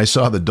 and I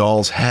saw the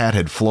doll's hat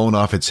had flown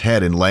off its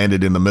head and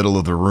landed in the middle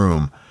of the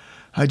room.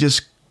 I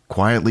just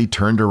quietly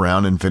turned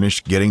around and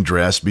finished getting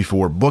dressed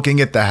before booking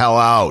it the hell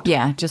out.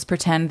 Yeah, just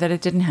pretend that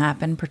it didn't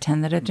happen.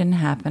 Pretend that it didn't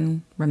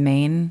happen.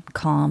 Remain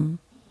calm.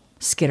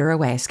 Skitter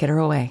away, skitter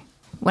away.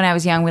 When I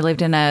was young, we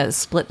lived in a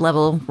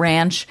split-level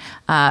ranch,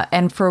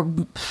 and for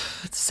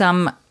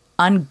some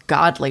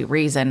ungodly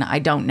reason, I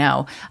don't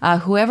know,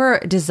 whoever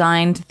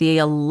designed the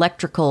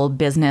electrical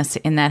business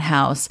in that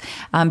house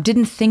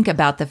didn't think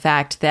about the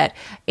fact that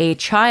a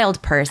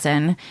child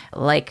person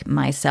like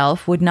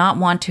myself would not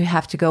want to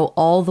have to go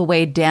all the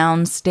way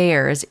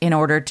downstairs in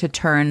order to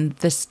turn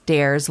the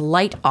stairs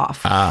light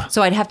off.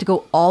 So I'd have to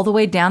go all the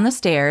way down the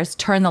stairs,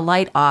 turn the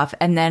light off,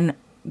 and then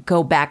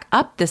go back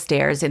up the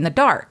stairs in the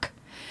dark.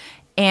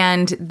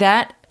 And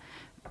that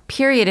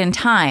period in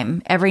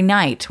time every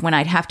night when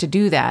I'd have to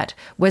do that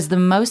was the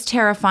most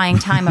terrifying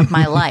time of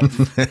my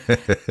life.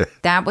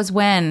 That was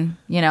when,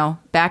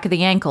 back of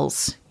the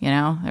ankles, they're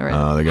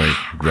going to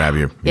grab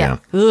you. Yeah.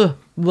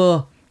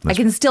 Ugh. I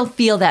can still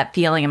feel that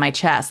feeling in my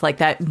chest, like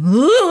that,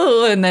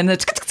 and then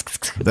it's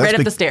right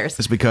up the stairs.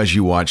 That's because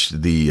you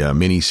watched the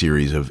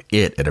miniseries of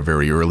It at a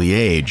very early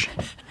age.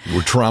 You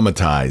were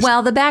traumatized.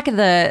 Well, the back of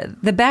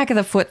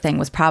the foot thing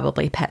was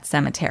probably Pet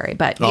Cemetery,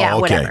 but yeah,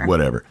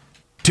 whatever.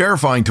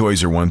 Terrifying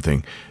toys are one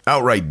thing.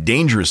 Outright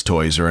dangerous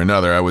toys are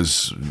another.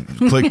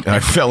 I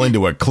fell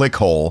into a click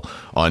hole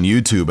on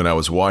YouTube, and I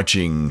was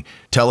watching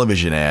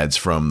television ads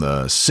from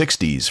the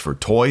 60s for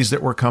toys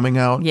that were coming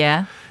out.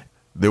 Yeah.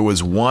 There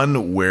was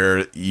one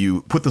where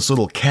you put this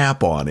little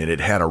cap on, and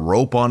it had a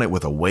rope on it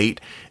with a weight,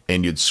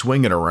 and you'd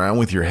swing it around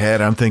with your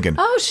head. I'm thinking,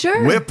 oh,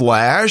 sure.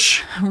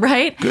 Whiplash.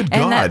 Right? Good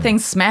God. And that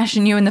thing's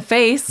smashing you in the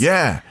face.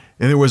 Yeah.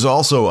 And there was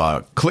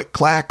also click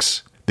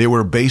clacks. They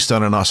were based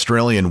on an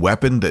Australian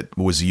weapon that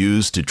was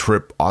used to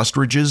trip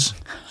ostriches.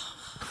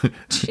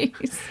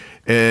 Jeez.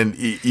 And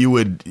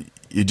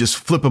you just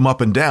flip them up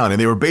and down.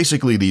 And they were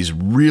basically these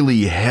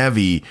really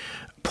heavy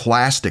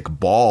plastic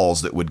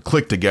balls that would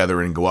click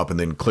together and go up and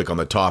then click on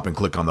the top and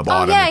click on the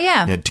bottom. Oh,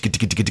 yeah.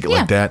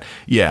 Like that.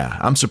 Yeah,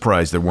 I'm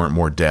surprised there weren't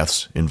more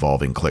deaths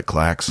involving click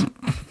clacks.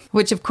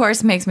 Which, of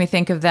course, makes me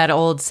think of that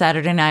old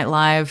Saturday Night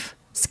Live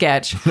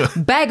sketch,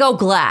 Bag o'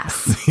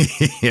 Glass.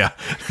 Yeah,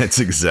 that's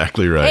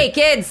exactly right. Hey,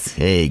 kids.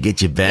 Hey,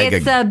 get your bag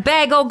It's a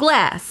bag o'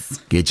 glass.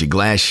 Get your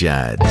glass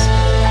shots.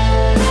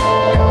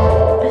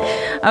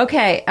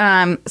 Okay,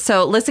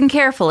 so listen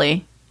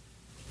carefully.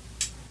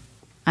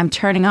 I'm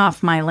turning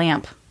off my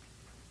lamp.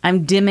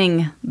 I'm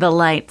dimming the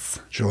lights.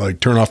 Shall I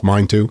turn off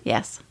mine too?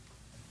 Yes.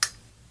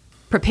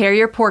 Prepare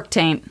your pork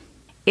taint.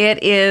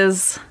 It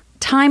is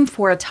time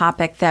for a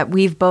topic that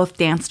we've both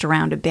danced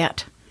around a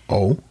bit.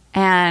 Oh?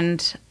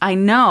 And I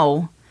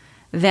know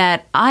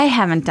that I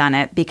haven't done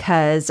it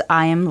because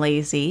I am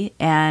lazy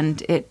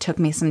and it took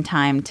me some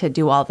time to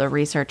do all the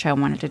research I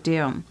wanted to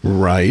do.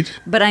 Right.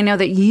 But I know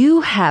that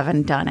you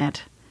haven't done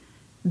it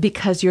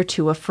because you're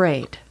too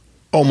afraid.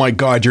 Oh my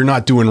God, you're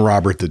not doing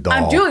Robert the Doll.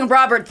 I'm doing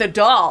Robert the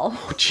Doll.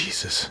 Oh,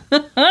 Jesus.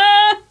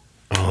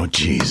 Oh,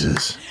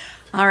 Jesus.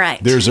 All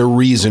right. There's a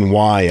reason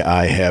why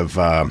I have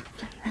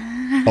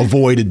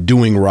avoided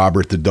doing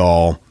Robert the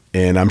Doll,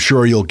 and I'm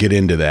sure you'll get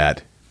into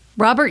that.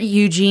 Robert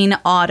Eugene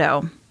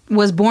Otto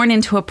was born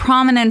into a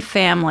prominent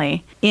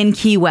family in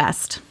Key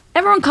West.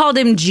 Everyone called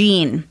him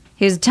Gene.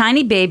 He was a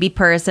tiny baby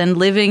person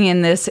living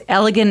in this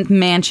elegant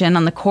mansion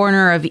on the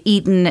corner of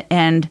Eaton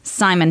and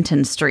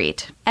Simonton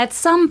Street. At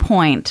some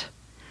point,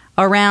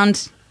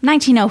 around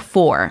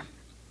 1904,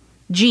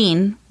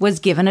 Gene was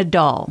given a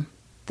doll.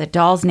 The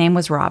doll's name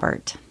was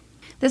Robert.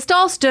 This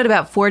doll stood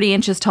about 40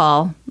 inches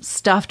tall,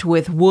 stuffed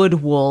with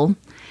wood wool.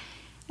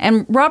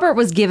 And Robert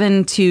was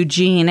given to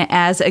Gene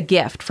as a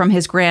gift from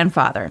his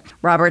grandfather.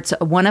 Robert's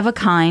one of a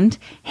kind,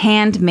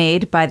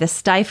 handmade by the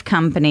Steiff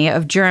Company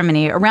of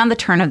Germany around the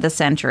turn of the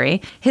century.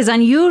 His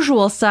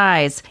unusual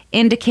size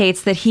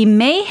indicates that he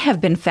may have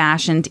been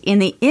fashioned in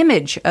the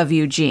image of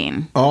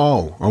Eugene.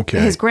 Oh, okay.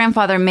 His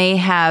grandfather may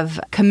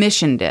have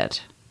commissioned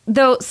it.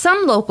 Though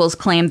some locals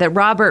claim that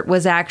Robert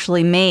was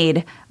actually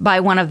made by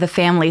one of the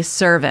family's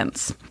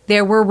servants.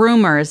 There were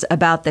rumors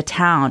about the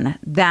town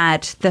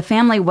that the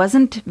family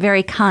wasn't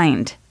very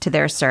kind to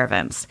their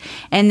servants,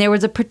 and there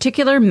was a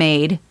particular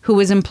maid who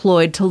was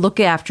employed to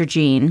look after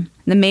Gene.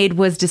 The maid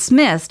was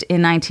dismissed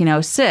in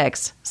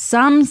 1906,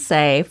 some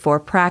say for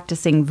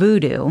practicing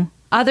voodoo.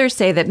 Others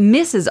say that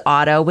Mrs.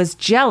 Otto was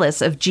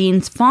jealous of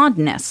Gene's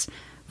fondness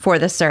for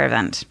the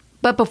servant.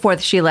 But before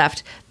she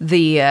left,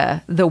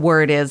 the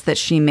word is that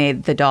she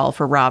made the doll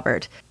for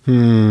Robert.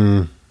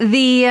 The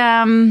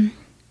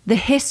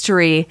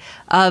history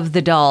of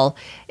the doll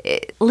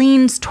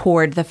leans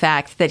toward the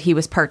fact that he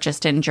was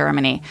purchased in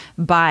Germany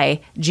by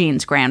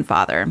Gene's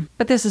grandfather.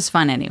 But this is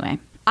fun anyway.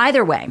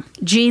 Either way,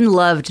 Gene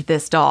loved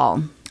this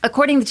doll.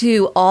 According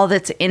to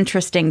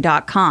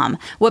allthat'sinteresting.com,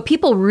 what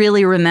people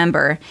really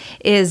remember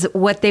is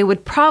what they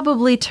would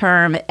probably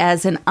term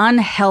as an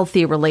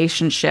unhealthy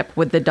relationship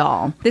with the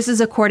doll. This is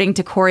according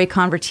to Corey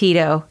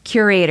Convertito,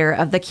 curator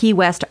of the Key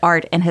West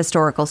Art and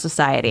Historical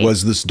Society.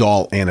 Was this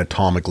doll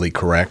anatomically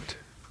correct?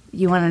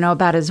 You want to know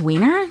about his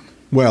wiener?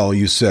 Well,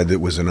 you said it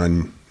was an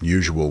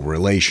unusual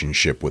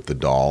relationship with the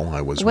doll.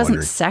 I was wondering. It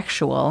wasn't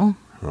sexual.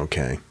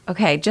 Okay.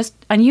 Okay, just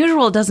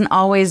unusual doesn't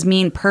always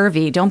mean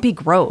pervy. Don't be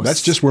gross.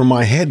 That's just where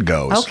my head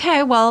goes.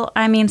 Okay, well,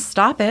 I mean,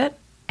 stop it.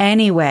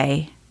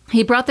 Anyway,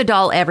 he brought the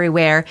doll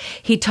everywhere.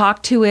 He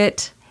talked to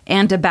it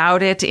and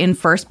about it in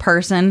first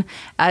person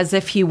as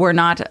if he were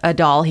not a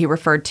doll. He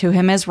referred to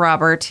him as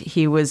Robert.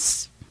 He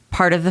was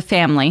part of the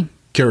family.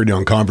 Carried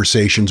on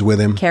conversations with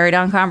him.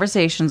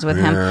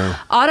 him.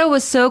 Otto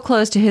was so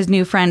close to his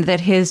new friend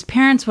that his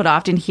parents would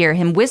often hear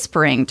him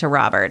whispering to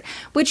Robert,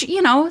 which,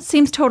 you know,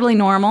 seems totally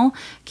normal.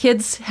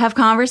 Kids have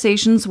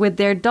conversations with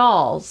their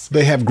dolls.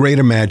 They have great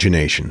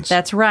imaginations.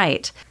 That's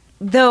right.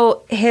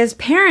 Though his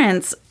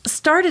parents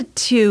started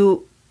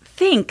to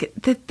think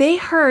that they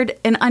heard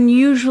an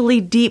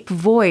unusually deep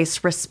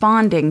voice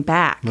responding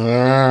back.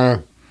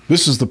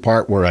 This is the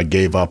part where I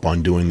gave up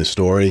on doing the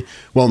story.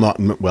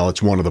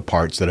 It's one of the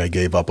parts that I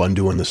gave up on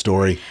doing the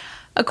story.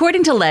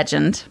 According to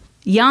legend,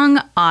 young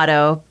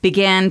Otto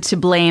began to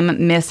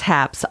blame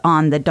mishaps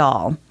on the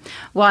doll.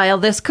 While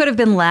this could have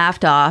been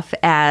laughed off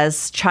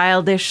as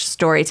childish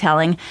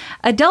storytelling,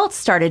 adults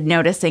started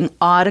noticing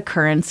odd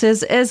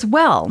occurrences as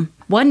well.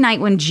 One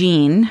night when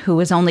Gene, who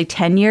was only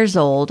 10 years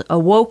old,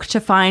 awoke to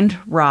find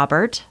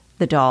Robert,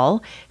 the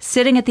doll,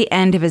 sitting at the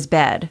end of his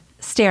bed,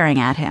 staring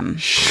at him.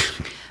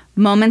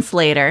 Moments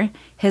later,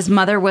 his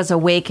mother was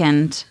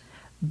awakened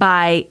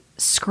by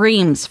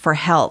screams for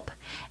help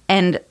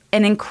and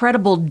an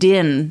incredible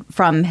din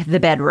from the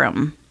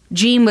bedroom.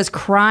 Gene was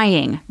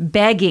crying,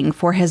 begging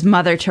for his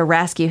mother to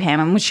rescue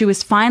him, and when she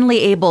was finally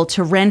able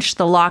to wrench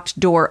the locked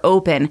door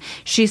open,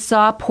 she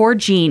saw poor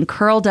Gene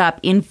curled up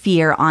in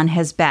fear on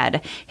his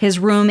bed, his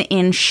room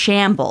in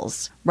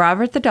shambles.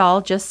 Robert the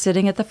doll just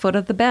sitting at the foot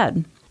of the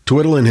bed.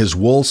 Twiddling his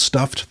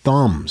wool-stuffed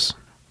thumbs.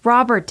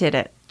 Robert did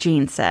it,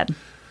 Gene said.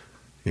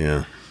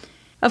 Yeah.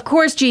 Of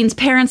course, Gene's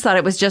parents thought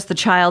it was just the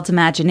child's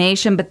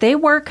imagination, but they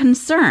were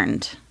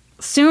concerned.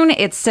 Soon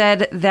it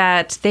said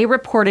that they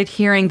reported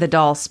hearing the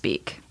doll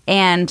speak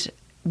and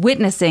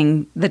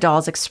witnessing the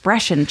doll's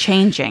expression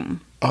changing.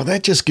 Oh,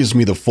 that just gives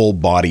me the full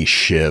body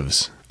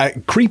shivs.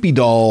 Creepy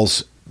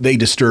dolls, they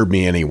disturb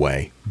me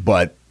anyway,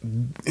 but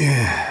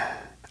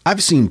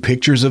I've seen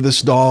pictures of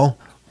this doll.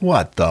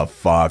 What the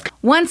fuck?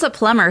 Once a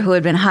plumber who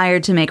had been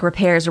hired to make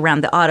repairs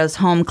around the Otto's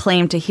home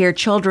claimed to hear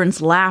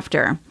children's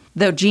laughter,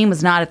 though Gene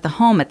was not at the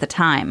home at the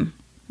time.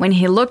 When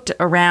he looked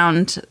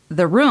around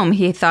the room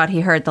he thought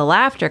he heard the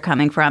laughter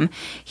coming from,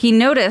 he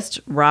noticed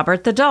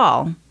Robert the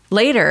doll.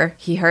 Later,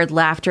 he heard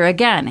laughter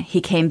again.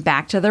 He came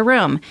back to the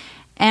room,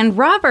 and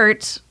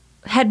Robert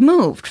had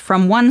moved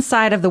from one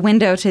side of the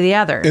window to the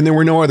other. And there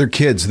were no other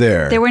kids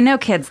there. There were no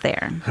kids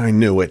there. I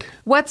knew it.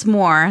 What's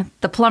more,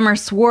 the plumber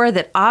swore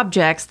that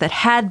objects that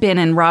had been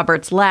in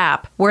Robert's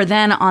lap were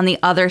then on the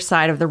other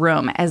side of the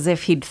room, as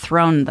if he'd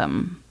thrown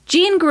them.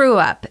 Gene grew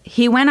up.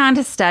 He went on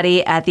to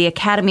study at the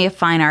Academy of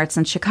Fine Arts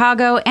in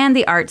Chicago and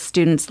the Art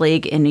Students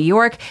League in New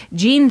York.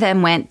 Gene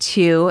then went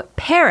to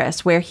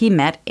Paris, where he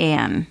met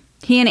Anne.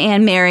 He and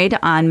Anne married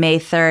on May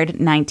 3rd,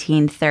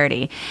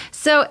 1930.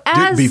 So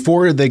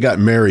before they got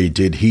married,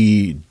 did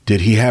he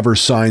have her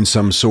sign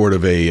some sort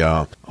of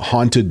a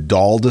haunted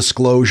doll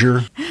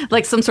disclosure?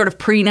 Like some sort of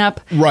prenup?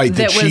 Right,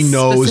 that she was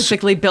knows.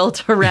 Specifically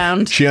built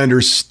around. She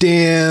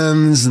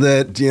understands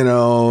that,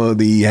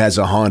 he has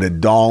a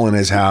haunted doll in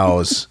his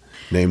house.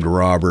 Named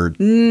Robert.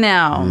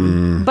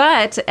 No.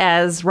 But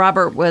as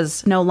Robert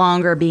was no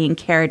longer being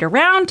carried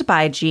around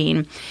by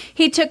Gene,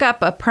 he took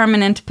up a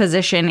permanent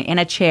position in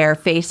a chair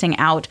facing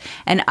out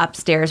an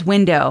upstairs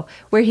window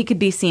where he could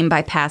be seen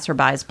by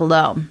passerbys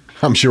below.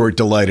 I'm sure it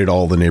delighted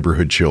all the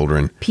neighborhood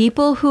children.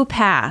 People who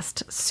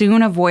passed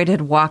soon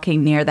avoided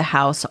walking near the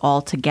house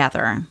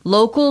altogether.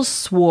 Locals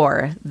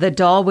swore the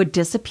doll would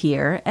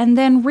disappear and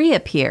then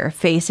reappear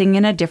facing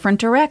in a different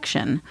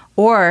direction,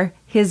 or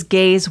his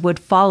gaze would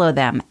follow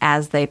them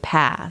as they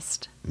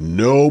passed.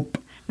 Nope.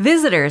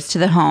 Visitors to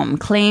the home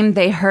claimed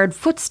they heard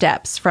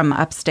footsteps from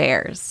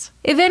upstairs.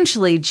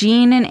 Eventually,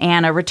 Gene and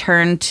Anna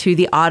returned to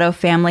the Otto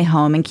family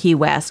home in Key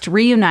West,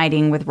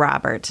 reuniting with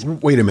Robert.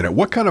 Wait a minute.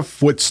 What kind of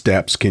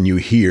footsteps can you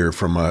hear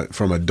from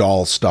a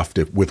doll stuffed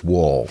with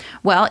wool?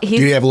 Well, do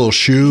you have little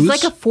shoes? He's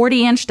like a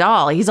 40-inch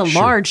doll. He's a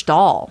large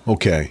doll.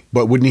 Okay,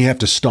 but wouldn't he have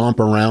to stomp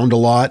around a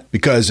lot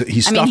because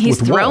he's stuffed with wool? He's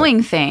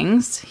throwing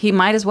things. He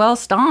might as well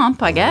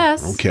stomp, I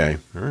guess. Okay,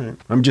 all right.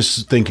 I'm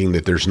just thinking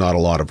that there's not a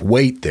lot of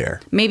weight there.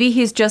 Maybe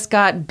he's just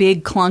got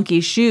big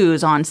clunky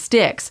shoes on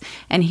sticks,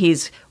 and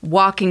he's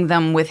walking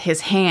them with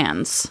his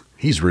hands.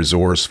 He's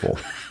resourceful.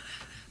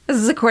 This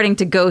is according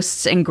to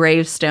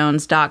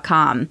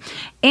ghostsandgravestones.com.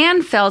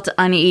 Anne felt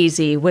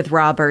uneasy with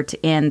Robert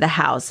in the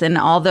house, and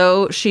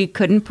although she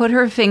couldn't put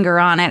her finger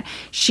on it,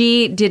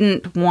 she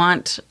didn't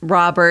want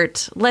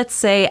Robert, let's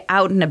say,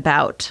 out and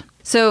about.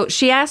 So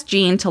she asked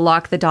Gene to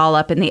lock the doll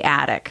up in the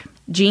attic.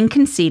 Gene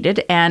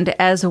conceded, and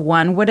as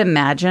one would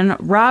imagine,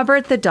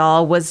 Robert the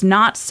doll was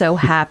not so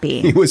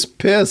happy. He was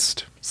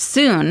pissed.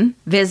 Soon,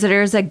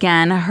 visitors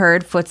again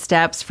heard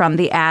footsteps from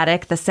the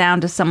attic, the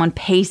sound of someone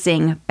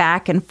pacing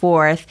back and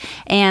forth,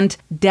 and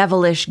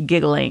devilish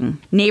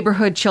giggling.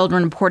 Neighborhood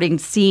children reporting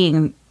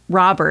seeing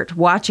Robert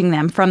watching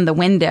them from the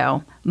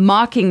window,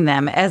 mocking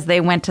them as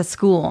they went to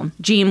school.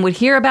 Gene would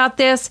hear about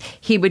this.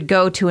 He would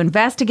go to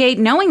investigate,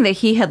 knowing that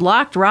he had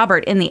locked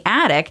Robert in the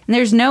attic, and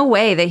there's no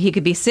way that he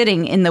could be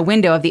sitting in the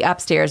window of the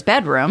upstairs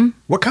bedroom.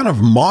 What kind of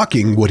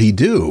mocking would he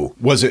do?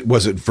 Was it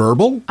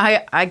verbal?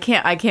 I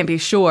can't be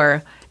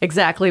sure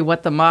exactly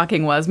what the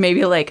mocking was.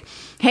 Maybe like,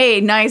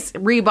 hey, nice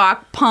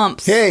Reebok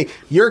pumps. Hey,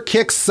 your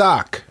kicks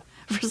suck.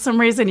 For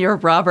some reason, your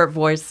Robert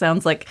voice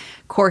sounds like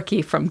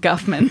Corky from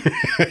Guffman.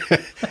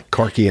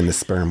 Corky and the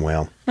sperm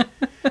whale.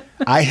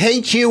 I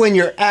hate you and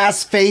your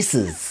ass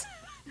faces.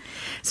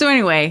 So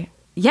anyway,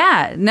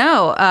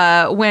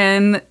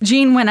 when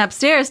Gene went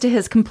upstairs, to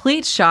his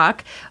complete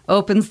shock,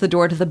 opens the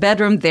door to the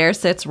bedroom. There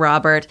sits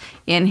Robert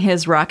in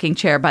his rocking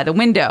chair by the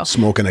window.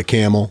 Smoking a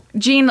Camel.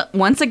 Gene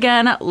once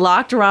again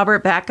locked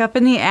Robert back up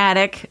in the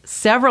attic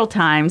several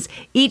times,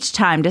 each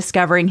time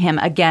discovering him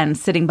again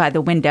sitting by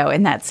the window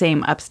in that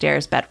same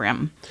upstairs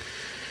bedroom.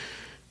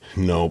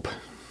 Nope.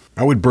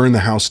 I would burn the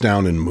house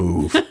down and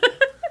move.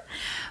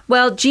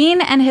 Well,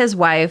 Gene and his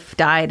wife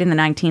died in the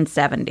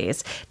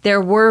 1970s.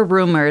 There were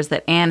rumors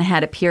that Anne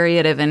had a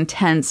period of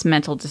intense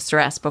mental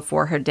distress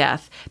before her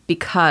death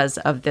because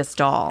of this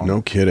doll.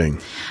 No kidding.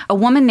 A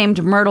woman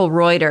named Myrtle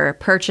Reuter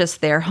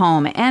purchased their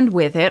home, and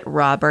with it,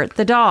 Robert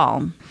the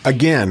doll.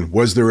 Again,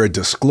 was there a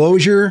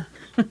disclosure?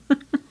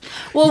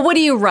 Well, what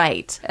do you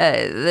write?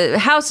 The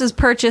house is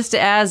purchased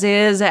as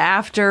is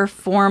after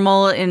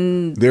formal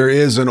There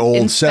is an old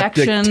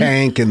inspection. Septic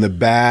tank in the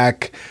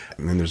back,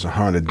 and then there's a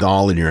haunted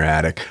doll in your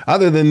attic.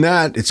 Other than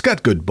that, it's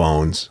got good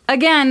bones.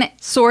 Again,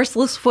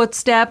 sourceless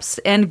footsteps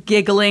and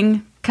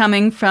giggling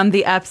coming from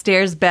the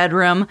upstairs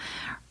bedroom.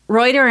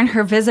 Reuter and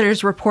her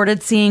visitors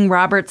reported seeing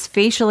Robert's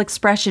facial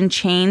expression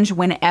change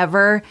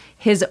whenever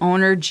his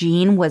owner,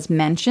 Gene, was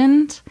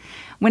mentioned.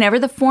 Whenever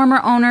the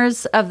former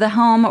owners of the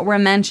home were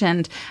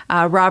mentioned,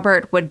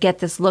 Robert would get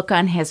this look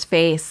on his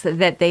face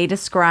that they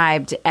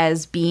described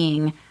as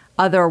being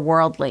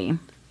otherworldly.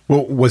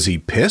 Well, was he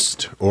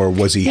pissed or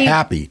was he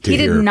happy to hear?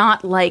 He did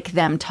not like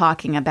them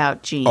talking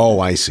about Gene. Oh,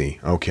 I see.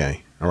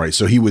 Okay. All right.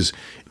 So he was,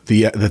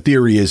 the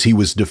theory is he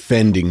was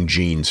defending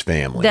Gene's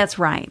family. That's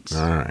right.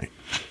 All right.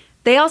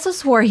 They also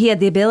swore he had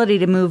the ability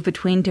to move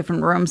between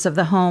different rooms of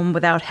the home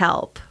without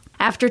help.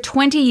 After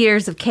 20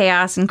 years of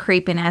chaos and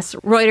creepiness,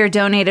 Reuter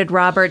donated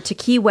Robert to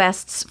Key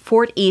West's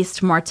Fort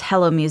East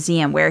Martello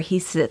Museum, where he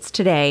sits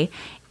today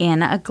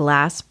in a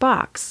glass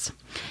box.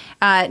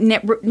 Now,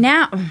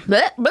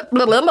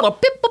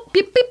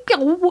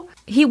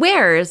 he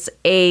wears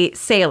a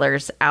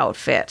sailor's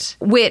outfit,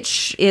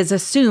 which is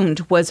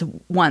assumed was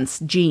once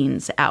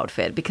Gene's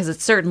outfit, because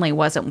it certainly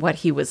wasn't what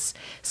he was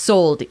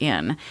sold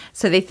in.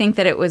 So they think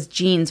that it was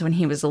Gene's when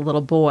he was a little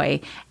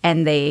boy,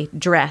 and they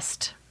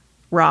dressed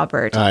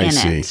Robert in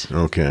it.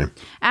 Okay.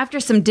 After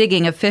some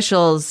digging,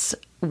 officials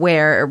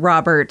where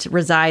Robert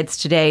resides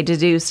today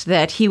deduced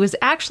that he was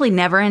actually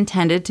never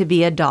intended to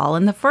be a doll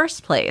in the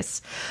first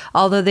place,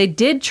 although they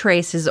did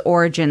trace his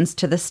origins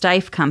to the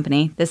Steiff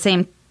Company, the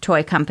same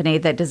toy company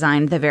that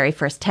designed the very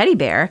first teddy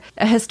bear.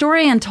 A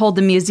historian told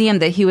the museum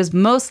that he was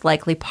most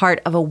likely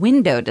part of a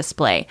window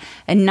display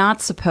and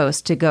not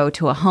supposed to go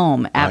to a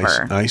home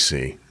ever. I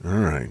see. All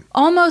right.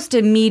 Almost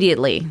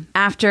immediately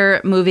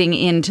after moving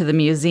into the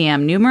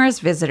museum,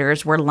 numerous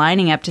visitors were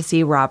lining up to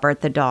see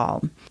Robert the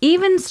doll.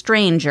 Even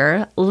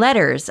stranger,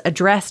 letters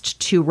addressed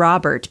to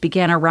Robert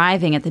began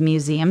arriving at the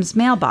museum's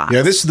mailbox.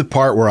 Yeah, this is the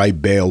part where I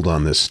bailed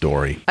on this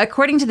story.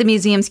 According to the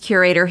museum's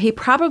curator, he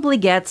probably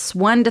gets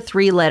 1 to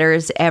 3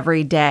 letters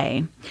every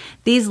day.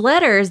 These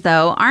letters,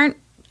 though, aren't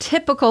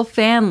typical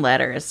fan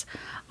letters.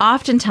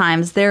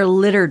 Oftentimes, they're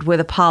littered with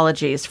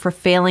apologies for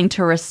failing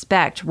to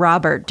respect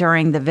Robert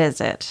during the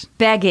visit,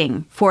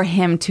 begging for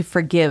him to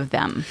forgive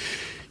them.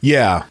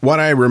 Yeah, what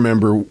I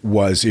remember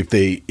was if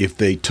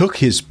they took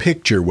his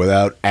picture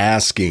without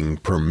asking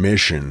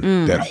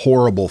permission, that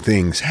horrible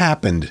things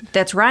happened.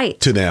 That's right.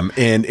 To them.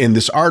 And in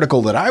this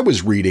article that I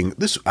was reading,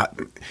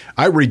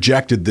 I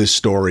rejected this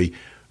story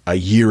a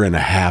year and a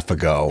half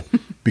ago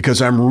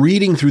because I'm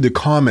reading through the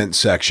comment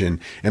section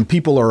and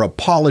people are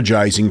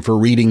apologizing for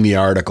reading the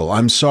article.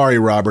 I'm sorry,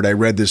 Robert, I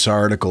read this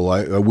article.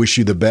 I wish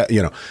you the best.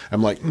 You know,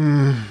 I'm like,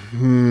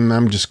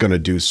 I'm just going to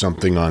do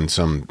something on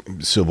some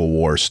Civil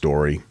War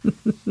story.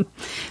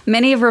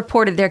 Many have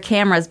reported their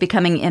cameras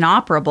becoming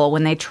inoperable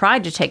when they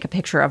tried to take a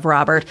picture of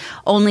Robert,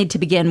 only to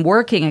begin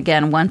working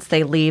again once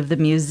they leave the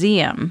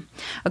museum.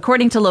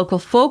 According to local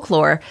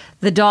folklore,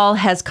 the doll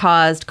has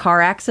caused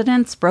car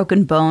accidents,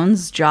 broken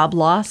bones, job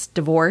loss,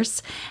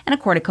 divorce, and a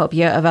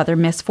cornucopia of other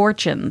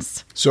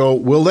misfortunes. So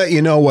we'll let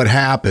you know what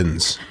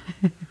happens,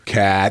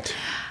 Cat.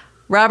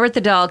 Robert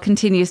the doll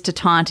continues to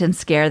taunt and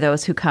scare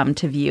those who come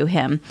to view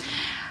him.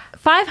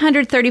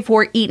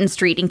 534 Eaton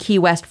Street in Key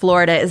West,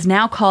 Florida is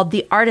now called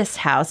the Artist's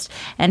House,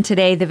 and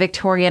today the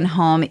Victorian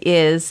home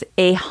is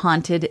a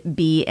haunted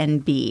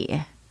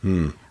B&B.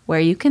 Where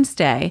you can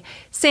stay.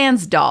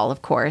 Sans doll,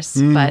 of course,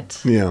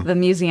 but the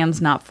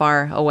museum's not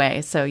far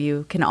away, so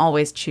you can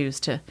always choose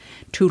to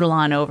tootle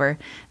on over,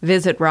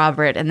 visit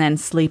Robert, and then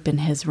sleep in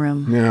his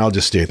room. Yeah, I'll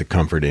just stay at the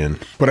Comfort Inn.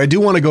 But I do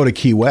want to go to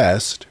Key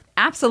West.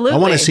 Absolutely. I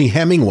want to see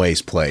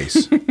Hemingway's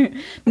place.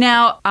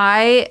 Now,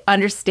 I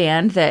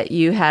understand that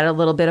you had a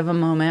little bit of a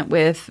moment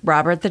with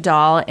Robert the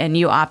doll and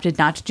you opted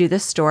not to do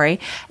this story.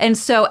 And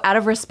so out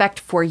of respect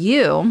for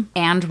you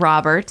and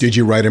Robert... Did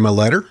you write him a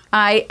letter?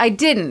 I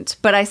didn't,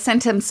 but I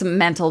sent him some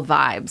mental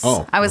vibes.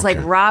 Oh, I was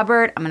like,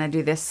 Robert, I'm going to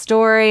do this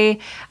story.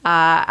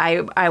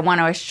 I want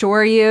to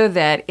assure you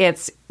that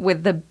it's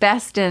with the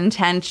best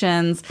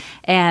intentions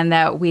and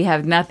that we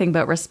have nothing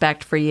but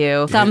respect for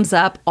you. Thumbs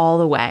up all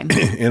the way.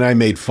 And I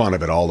made fun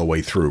of it all the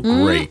way through.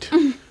 Great.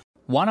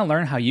 Want to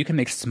learn how you can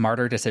make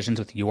smarter decisions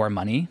with your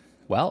money?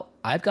 Well,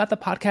 I've got the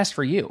podcast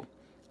for you.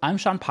 I'm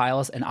Sean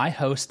Piles, and I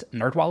host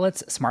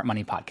NerdWallet's Smart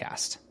Money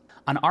Podcast.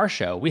 On our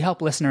show, we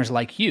help listeners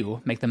like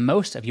you make the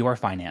most of your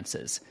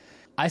finances.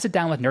 I sit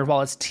down with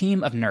NerdWallet's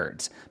team of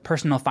nerds,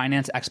 personal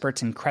finance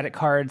experts in credit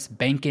cards,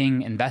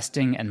 banking,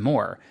 investing, and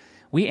more.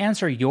 We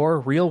answer your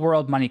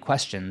real-world money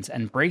questions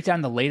and break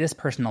down the latest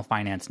personal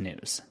finance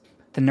news.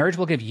 The nerds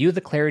will give you the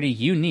clarity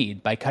you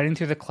need by cutting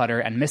through the clutter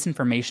and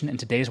misinformation in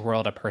today's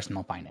world of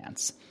personal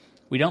finance.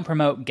 We don't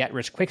promote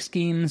get-rich-quick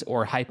schemes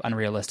or hype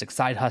unrealistic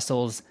side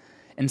hustles.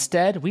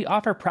 Instead, we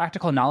offer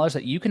practical knowledge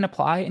that you can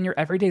apply in your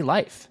everyday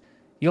life.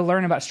 You'll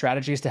learn about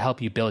strategies to help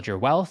you build your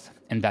wealth,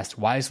 invest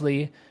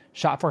wisely,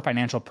 shop for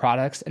financial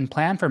products, and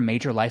plan for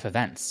major life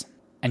events.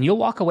 And you'll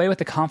walk away with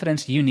the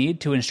confidence you need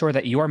to ensure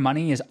that your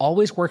money is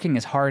always working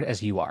as hard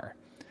as you are.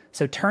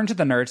 So turn to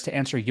the nerds to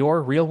answer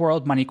your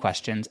real-world money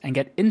questions and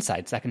get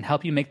insights that can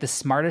help you make the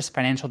smartest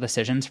financial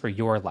decisions for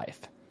your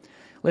life.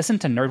 Listen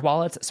to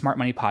NerdWallet's Smart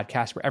Money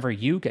Podcast wherever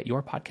you get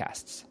your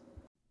podcasts.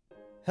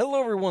 Hello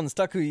everyone,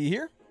 Stakuyi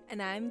here.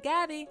 And I'm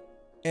Gabby.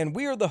 And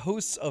we are the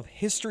hosts of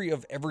History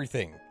of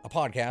Everything, a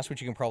podcast which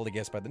you can probably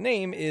guess by the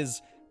name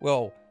is,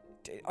 well,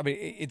 I mean,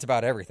 it's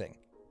about everything.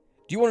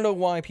 Do you want to know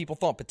why people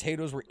thought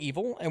potatoes were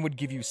evil and would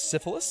give you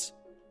syphilis?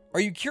 Are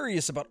you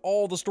curious about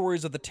all the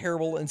stories of the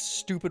terrible and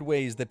stupid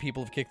ways that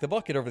people have kicked the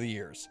bucket over the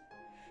years?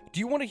 Do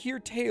you want to hear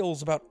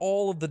tales about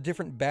all of the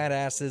different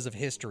badasses of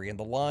history and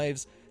the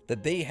lives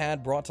that they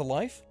had brought to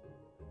life?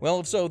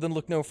 Well, if so, then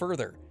look no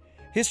further.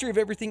 History of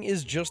Everything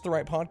is just the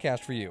right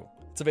podcast for you.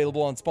 It's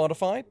available on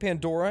Spotify,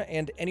 Pandora,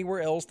 and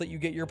anywhere else that you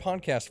get your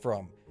podcast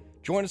from.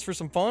 Join us for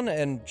some fun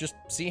and just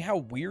see how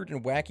weird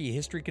and wacky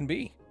history can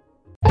be.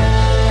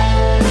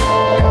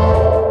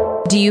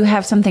 Do you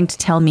have something to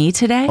tell me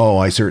today? Oh,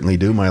 I certainly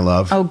do, my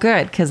love. Oh,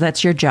 good, because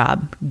that's your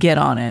job. Get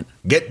on it.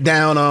 Get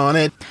down on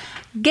it.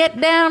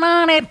 Get down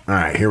on it. All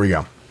right, here we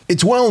go.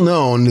 It's well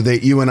known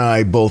that you and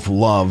I both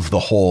love the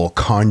whole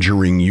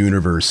Conjuring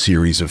Universe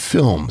series of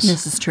films.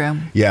 This is true.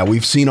 Yeah,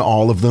 we've seen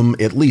all of them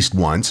at least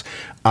once.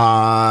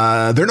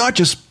 They're not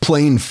just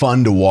plain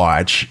fun to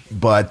watch,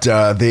 but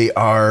they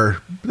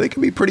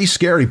can be pretty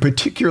scary,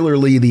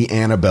 particularly the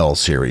Annabelle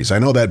series. I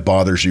know that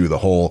bothers you, the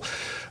whole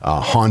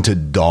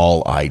haunted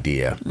doll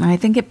idea. I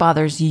think it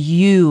bothers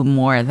you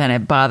more than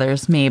it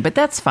bothers me, but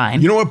that's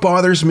fine. You know what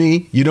bothers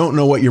me? You don't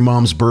know what your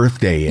mom's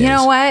birthday is. You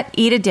know what?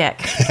 Eat a dick.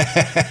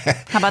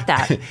 How about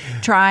that?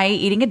 Try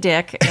eating a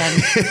dick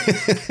and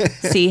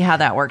see how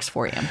that works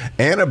for you.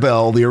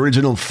 Annabelle, the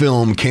original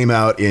film, came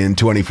out in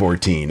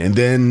 2014. And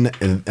then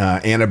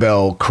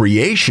Annabelle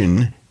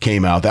Creation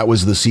came out. That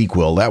was the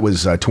sequel. That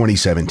was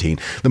 2017.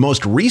 The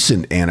most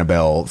recent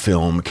Annabelle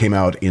film came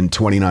out in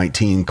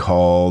 2019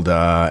 called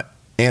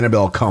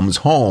Annabelle Comes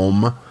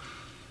Home.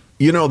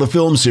 You know, the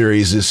film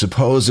series is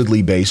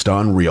supposedly based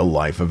on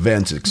real-life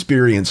events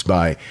experienced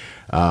by,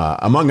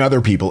 among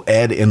other people,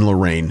 Ed and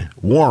Lorraine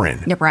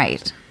Warren. Yep,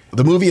 right.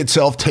 The movie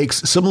itself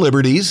takes some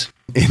liberties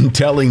in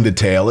telling the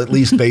tale, at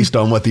least based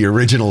on what the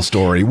original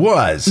story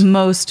was.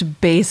 Most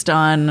based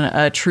on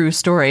a true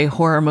story,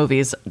 horror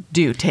movies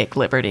do take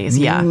liberties,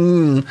 yeah.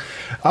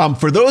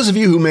 For those of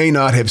you who may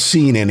not have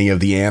seen any of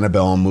the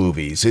Annabelle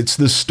movies, it's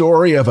the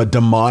story of a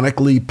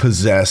demonically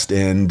possessed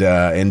and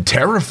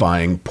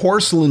terrifying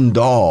porcelain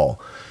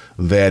doll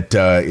that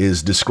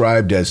is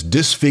described as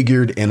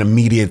disfigured and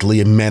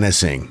immediately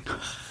menacing.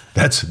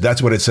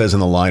 That's what it says in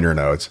the liner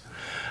notes.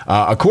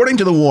 According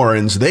to the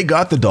Warrens, they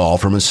got the doll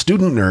from a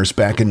student nurse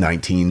back in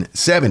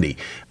 1970.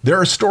 There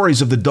are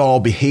stories of the doll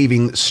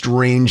behaving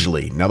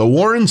strangely. Now, the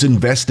Warrens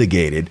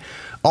investigated,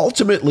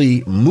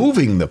 ultimately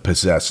moving the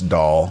possessed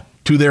doll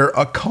to their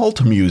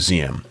occult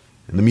museum.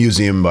 And the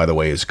museum, by the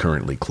way, is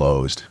currently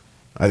closed.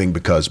 I think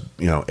because,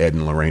 Ed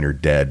and Lorraine are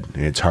dead,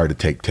 and it's hard to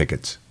take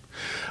tickets.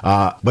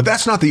 But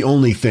that's not the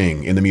only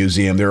thing in the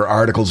museum. There are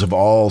articles of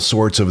all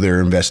sorts of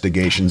their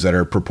investigations that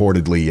are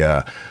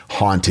purportedly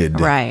haunted.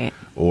 Right.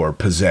 Or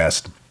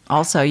possessed.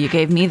 Also, you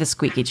gave me the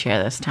squeaky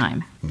chair this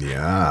time.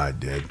 Yeah, I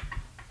did.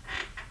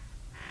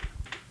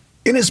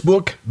 In his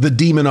book, The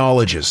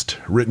Demonologist,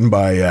 written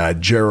by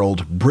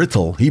Gerald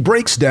Brittle, he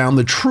breaks down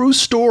the true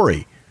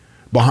story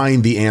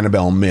behind the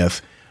Annabelle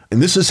myth. And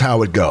this is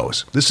how it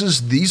goes.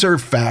 These are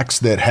facts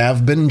that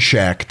have been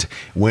checked.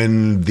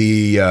 When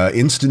the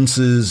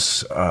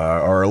instances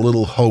are a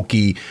little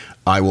hokey,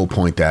 I will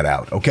point that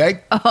out,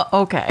 okay?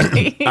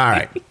 Okay. All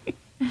right.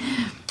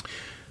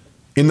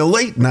 In the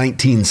late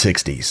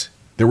 1960s,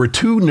 there were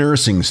two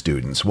nursing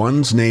students.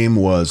 One's name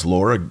was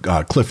Laura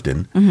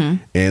Clifton,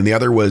 and the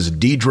other was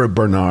Deidre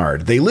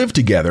Bernard. They lived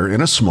together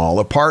in a small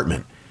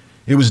apartment.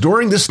 It was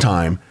during this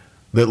time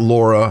that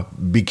Laura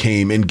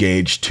became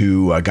engaged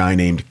to a guy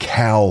named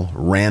Cal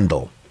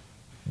Randall.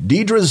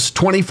 Deidre's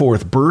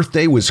 24th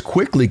birthday was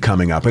quickly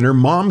coming up, and her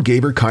mom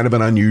gave her kind of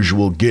an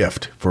unusual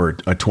gift for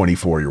a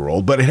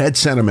 24-year-old, but it had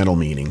sentimental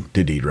meaning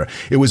to Deidre.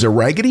 It was a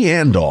Raggedy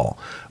Ann doll,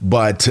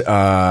 but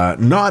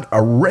not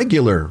a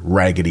regular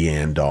Raggedy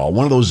Ann doll,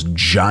 one of those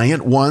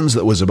giant ones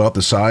that was about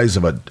the size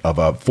of a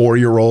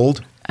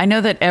 4-year-old. I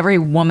know that every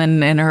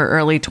woman in her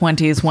early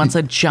 20s wants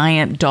a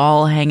giant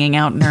doll hanging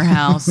out in her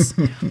house.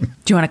 Do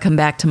you want to come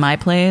back to my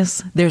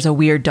place? There's a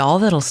weird doll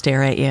that'll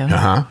stare at you.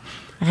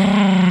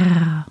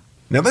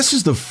 Now, this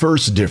is the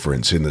first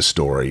difference in the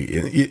story.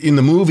 In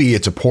the movie,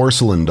 it's a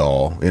porcelain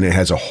doll, and it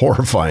has a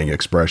horrifying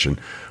expression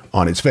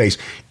on its face.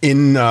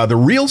 In the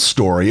real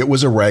story, it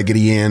was a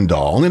Raggedy Ann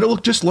doll, and it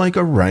looked just like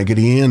a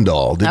Raggedy Ann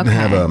doll. Didn't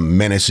have a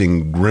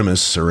menacing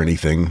grimace or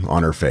anything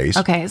on her face.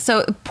 Okay,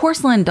 so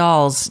porcelain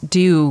dolls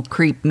do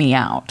creep me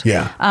out.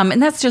 Yeah.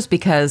 And that's just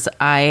because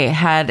I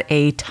had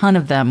a ton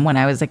of them when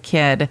I was a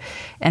kid,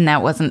 and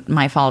that wasn't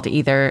my fault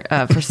either.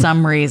 For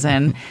some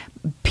reason,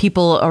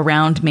 people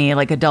around me,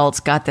 like adults,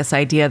 got this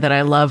idea that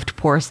I loved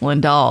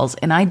porcelain dolls,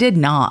 and I did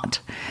not.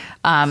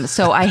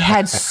 So I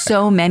had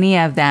so many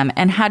of them.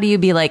 And how do you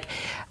be like,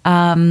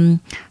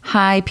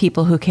 hi,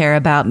 people who care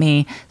about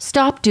me,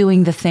 stop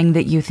doing the thing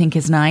that you think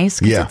is nice,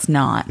 because it's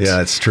not. Yeah,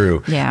 that's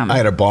true. Yeah. I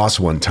had a boss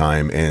one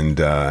time, and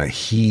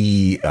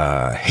he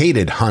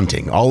hated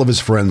hunting. All of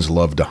his friends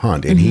loved to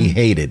hunt, and he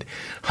hated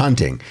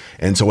hunting.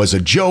 And so as a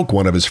joke,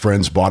 one of his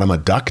friends bought him a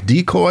duck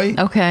decoy.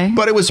 Okay.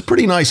 But it was a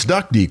pretty nice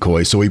duck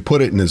decoy, so he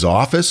put it in his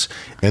office,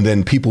 and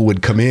then people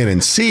would come in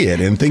and see it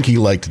and think he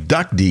liked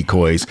duck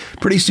decoys.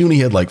 Pretty soon he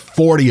had like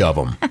 40 of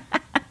them.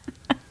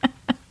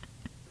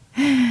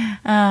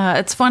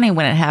 It's funny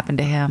when it happened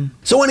to him.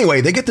 So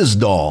anyway, they get this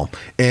doll,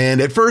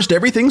 and at first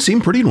everything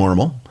seemed pretty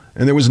normal,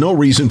 and there was no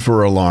reason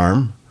for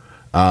alarm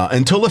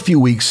until a few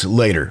weeks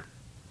later.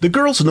 The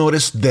girls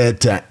noticed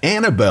that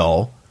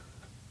Annabelle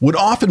would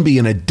often be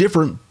in a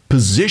different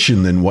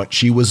position than what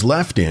she was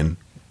left in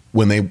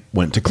when they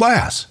went to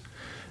class.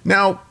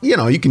 Now,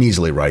 you can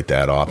easily write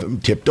that off.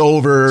 Tipped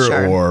over,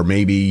 Sure. or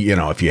maybe,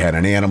 if you had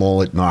an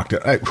animal, it knocked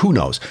it. Who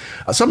knows?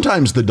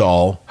 Sometimes the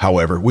doll,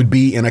 however, would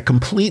be in a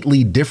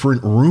completely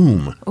different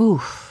room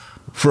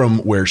from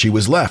where she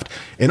was left.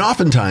 And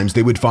oftentimes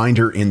they would find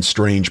her in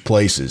strange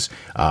places.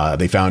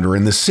 They found her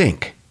in the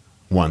sink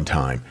one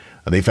time.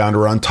 They found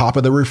her on top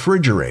of the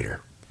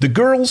refrigerator. The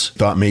girls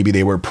thought maybe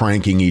they were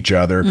pranking each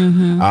other.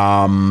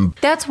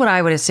 That's what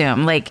I would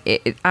assume.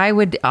 Like, I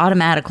would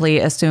automatically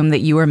assume that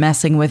you were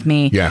messing with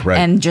me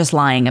and just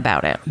lying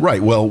about it.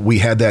 Right. Well, we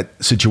had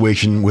that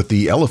situation with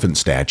the elephant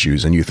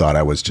statues, and you thought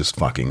I was just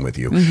fucking with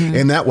you.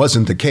 And that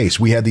wasn't the case.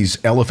 We had these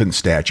elephant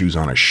statues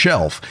on a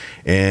shelf,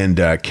 and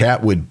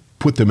Kat would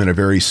put them in a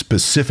very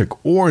specific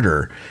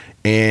order.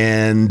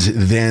 And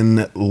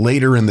then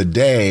later in the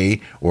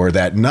day or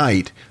that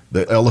night,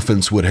 the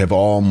elephants would have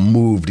all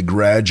moved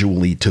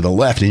gradually to the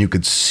left, and you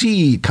could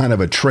see kind of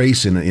a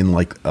trace in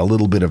like a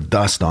little bit of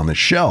dust on the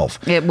shelf.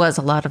 It was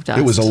a lot of dust.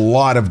 It was a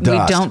lot of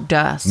dust. We don't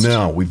dust.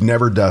 No, we've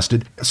never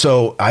dusted.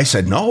 So I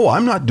said, no,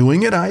 I'm not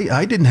doing it.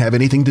 I didn't have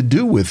anything to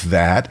do with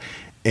that.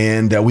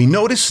 And we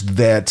noticed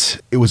that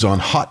it was on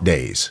hot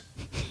days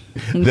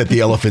that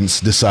the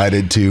elephants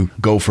decided to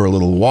go for a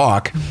little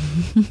walk.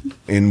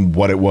 And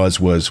what it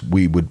was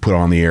we would put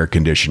on the air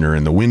conditioner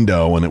in the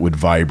window, and it would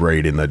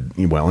vibrate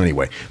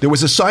anyway, there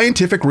was a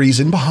scientific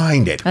reason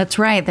behind it. That's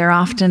right. There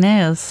often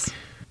is.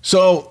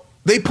 So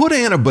they put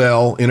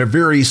Annabelle in a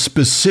very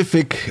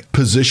specific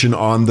position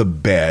on the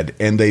bed,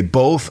 and they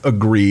both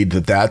agreed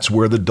that that's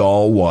where the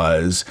doll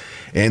was.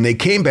 And they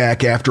came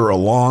back after a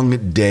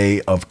long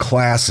day of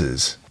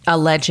classes.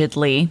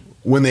 Allegedly.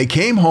 When they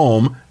came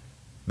home,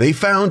 they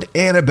found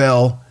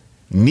Annabelle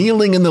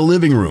kneeling in the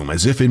living room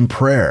as if in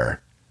prayer.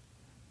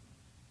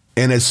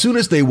 And as soon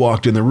as they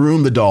walked in the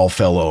room, the doll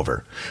fell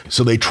over.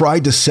 So they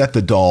tried to set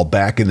the doll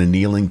back in the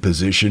kneeling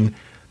position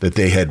that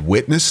they had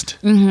witnessed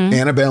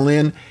Annabelle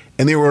in,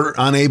 and they were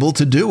unable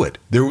to do it.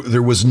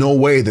 There was no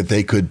way that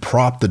they could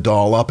prop the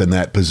doll up in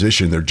that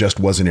position. There just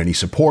wasn't any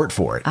support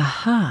for it.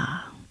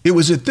 It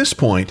was at this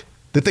point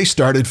that they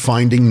started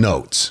finding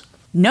notes.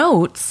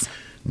 Notes?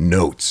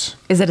 Notes.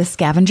 Is it a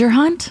scavenger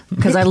hunt?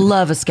 Because I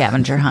love a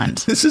scavenger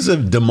hunt. This is a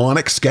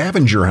demonic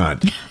scavenger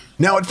hunt.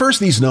 Now, at first,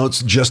 these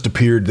notes just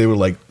appeared, they were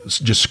like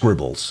just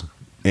scribbles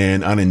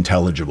and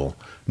unintelligible,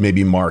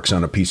 maybe marks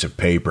on a piece of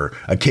paper.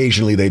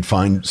 Occasionally, they'd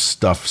find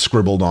stuff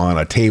scribbled on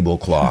a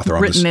tablecloth or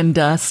written in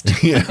dust.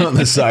 On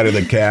the side of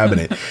the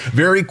cabinet.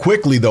 Very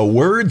quickly, though,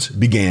 words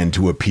began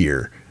to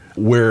appear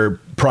where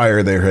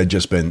prior there had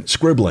just been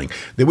scribbling.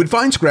 They would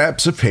find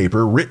scraps of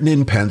paper written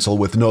in pencil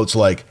with notes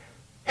like,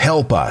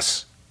 "Help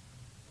us."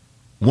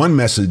 One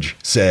message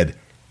said,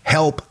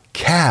 "Help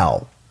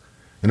Cal."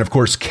 And of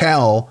course,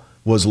 Cal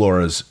was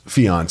Laura's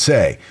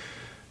fiance.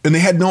 And they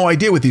had no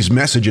idea what these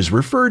messages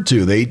referred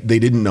to. They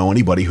didn't know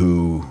anybody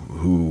who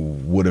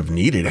would have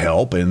needed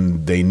help,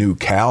 and they knew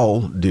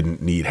Cal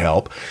didn't need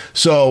help.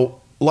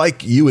 So,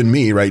 like you and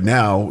me right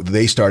now,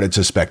 they started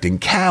suspecting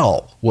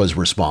Cal was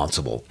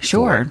responsible.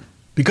 Sure.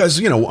 Because,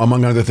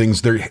 among other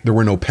things, there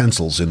were no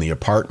pencils in the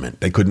apartment.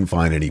 They couldn't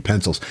find any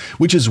pencils,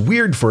 which is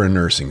weird for a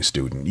nursing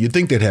student. You'd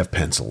think they'd have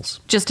pencils.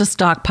 Just a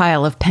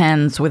stockpile of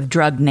pens with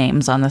drug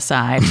names on the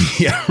side.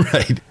 Yeah,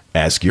 right.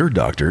 Ask your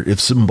doctor if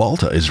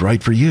Cymbalta is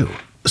right for you.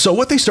 So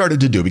what they started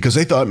to do, because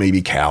they thought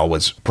maybe Cal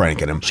was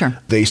pranking him,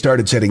 they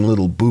started setting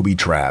little booby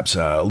traps,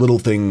 little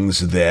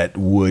things that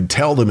would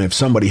tell them if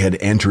somebody had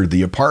entered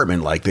the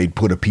apartment, like they'd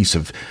put a piece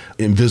of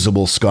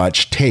invisible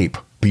Scotch tape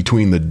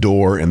between the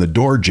door and the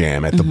door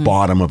jamb at the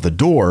bottom of the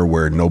door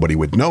where nobody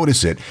would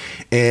notice it.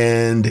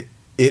 And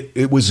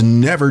it was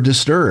never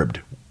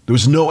disturbed. There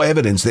was no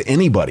evidence that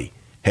anybody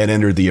had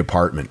entered the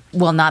apartment.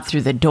 Well, not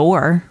through the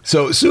door.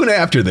 So soon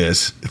after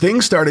this,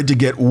 things started to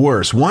get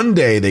worse. One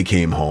day they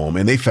came home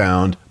and they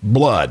found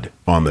blood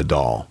on the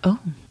doll. Oh.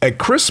 At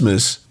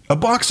Christmas, a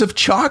box of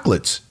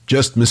chocolates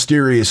just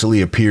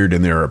mysteriously appeared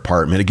in their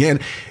apartment. Again,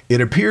 it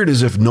appeared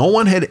as if no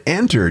one had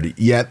entered,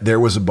 yet there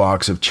was a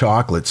box of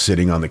chocolates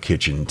sitting on the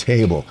kitchen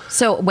table.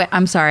 So, wait,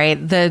 I'm sorry,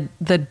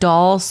 the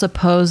doll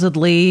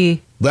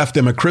supposedly left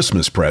them a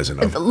Christmas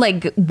present.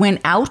 Like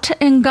went out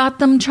and got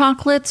them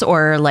chocolates,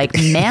 or like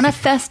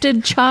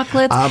manifested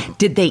chocolates?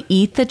 Did they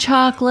eat the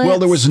chocolates? Well,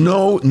 there was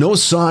no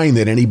sign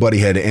that anybody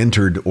had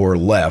entered or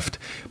left.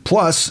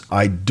 Plus,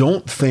 I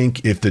don't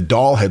think if the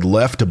doll had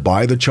left to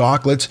buy the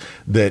chocolates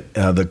that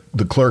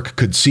the clerk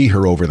could see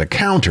her over the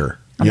counter.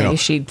 Maybe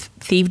she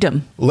thieved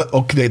them.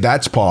 Okay,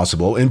 that's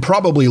possible, and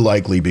probably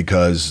likely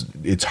because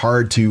it's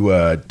hard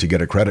to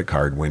get a credit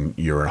card when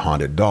you're a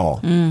haunted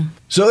doll.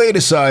 So they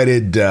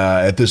decided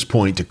at this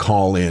point to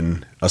call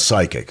in a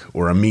psychic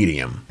or a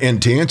medium.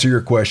 And to answer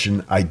your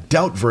question, I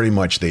doubt very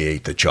much they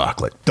ate the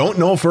chocolate. Don't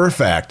know for a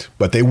fact,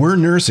 but they were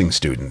nursing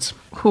students.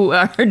 Who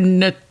are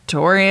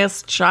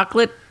notorious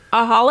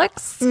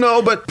chocolate-aholics?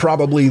 No, but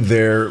probably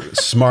they're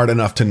smart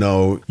enough to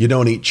know you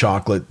don't eat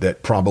chocolate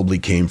that probably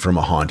came from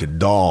a haunted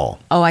doll.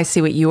 Oh, I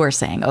see what you were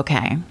saying.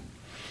 Okay.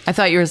 I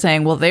thought you were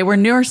saying, well, they were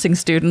nursing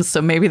students,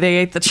 so maybe they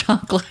ate the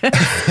chocolate.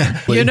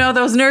 You know,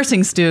 those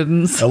nursing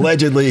students.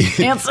 Allegedly.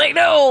 Can't say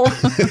no.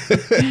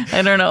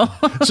 I don't know.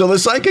 So the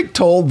psychic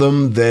told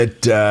them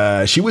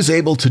that she was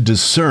able to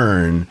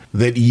discern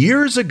that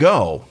years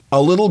ago,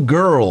 a little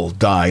girl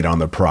died on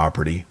the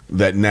property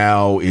that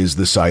now is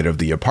the site of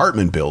the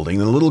apartment building.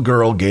 The little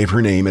girl gave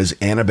her name as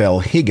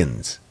Annabelle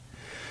Higgins.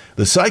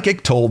 The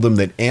psychic told them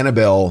that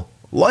Annabelle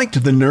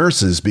liked the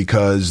nurses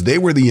because they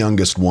were the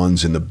youngest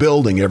ones in the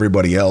building.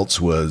 Everybody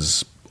else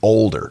was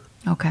older.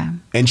 Okay.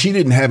 And she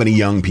didn't have any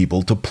young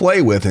people to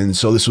play with, and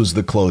so this was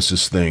the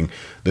closest thing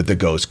that the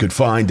ghost could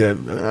find to,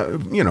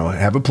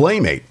 have a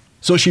playmate.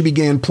 So she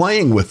began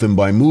playing with them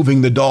by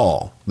moving the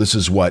doll. This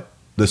is what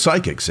the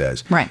psychic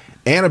says. Right.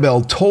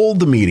 Annabelle told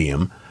the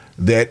medium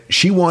that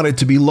she wanted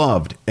to be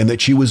loved and that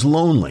she was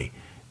lonely,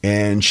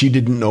 and she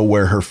didn't know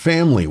where her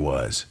family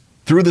was.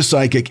 Through the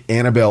psychic,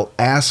 Annabelle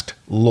asked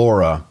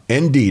Laura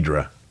and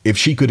Deidre if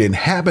she could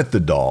inhabit the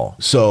doll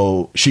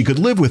so she could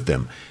live with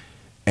them.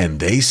 And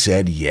they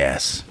said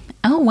yes.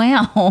 Oh,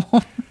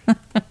 wow.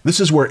 This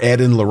is where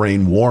Ed and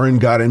Lorraine Warren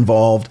got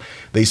involved.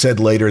 They said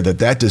later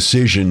that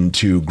decision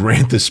to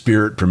grant the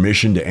spirit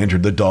permission to enter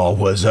the doll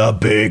was a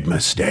big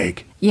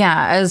mistake.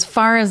 Yeah, as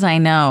far as I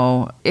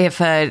know,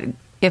 if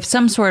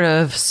some sort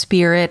of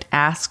spirit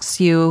asks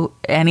you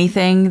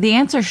anything, the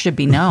answer should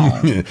be no.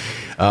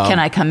 Can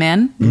I come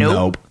in?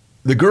 Nope.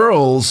 The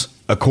girls,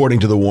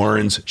 according to the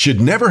Warrens, should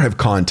never have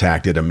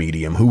contacted a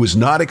medium who was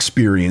not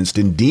experienced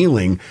in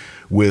dealing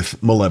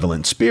with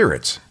malevolent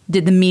spirits.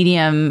 Did the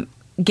medium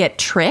get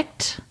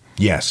tricked?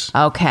 Yes.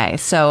 Okay,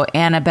 so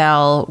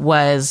Annabelle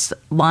was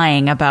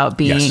lying about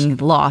being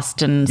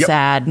lost and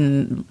sad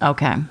and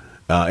okay.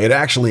 It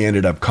actually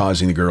ended up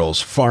causing the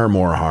girls far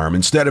more harm.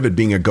 Instead of it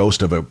being a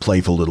ghost of a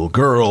playful little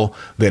girl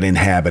that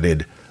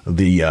inhabited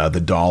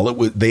the doll,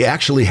 they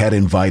actually had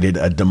invited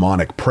a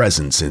demonic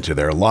presence into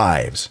their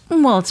lives.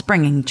 Well, it's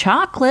bringing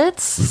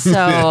chocolates,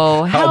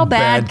 so how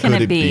bad can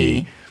it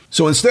be?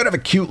 So instead of a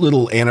cute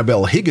little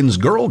Annabelle Higgins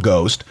girl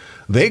ghost,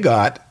 they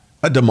got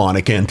a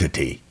demonic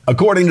entity.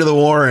 According to the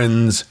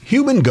Warrens,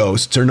 human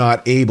ghosts are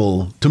not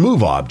able to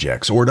move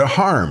objects or to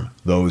harm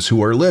those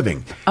who are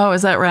living. Oh,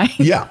 is that right?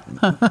 Yeah.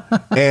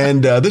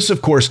 And this,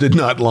 of course, did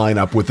not line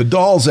up with the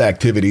doll's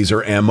activities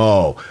or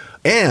MO.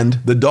 And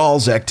the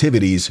doll's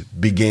activities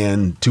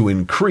began to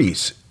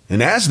increase.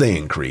 And as they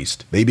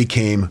increased, they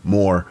became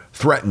more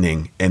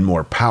threatening and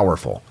more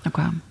powerful.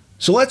 Okay.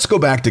 So let's go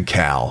back to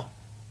Cal,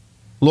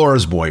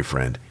 Laura's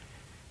boyfriend.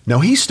 Now,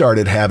 he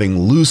started having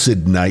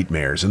lucid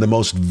nightmares, and the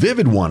most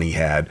vivid one he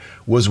had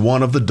was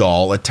one of the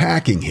doll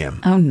attacking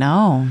him. Oh,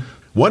 no.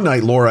 One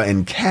night, Laura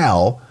and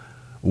Cal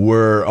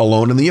were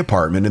alone in the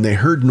apartment, and they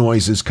heard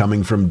noises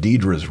coming from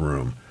Deidre's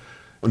room.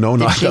 No,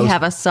 Did not she those.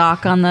 have a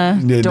sock on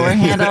the door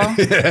handle?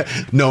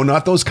 No,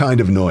 not those kind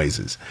of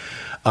noises.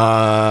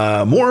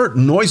 More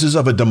noises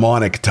of a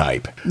demonic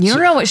type. You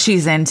know what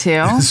she's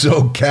into.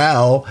 So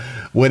Cal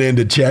went in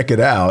to check it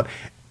out,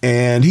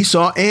 and he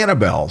saw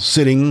Annabelle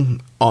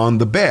sitting on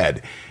the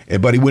bed.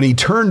 But when he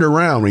turned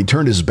around, when he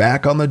turned his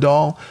back on the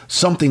doll,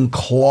 something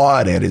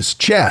clawed at his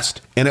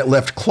chest, and it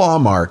left claw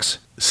marks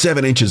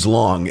 7 inches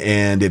long,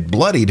 and it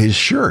bloodied his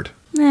shirt.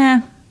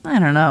 I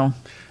don't know.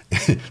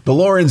 The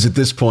Laurens at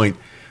this point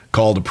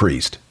called a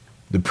priest.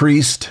 The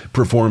priest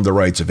performed the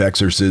rites of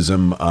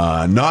exorcism,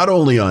 not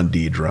only on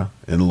Deidre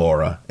and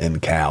Laura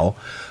and Cal,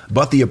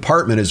 but the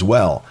apartment as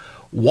well.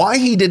 Why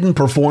he didn't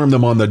perform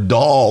them on the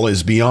doll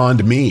is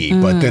beyond me,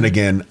 but then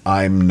again,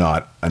 I'm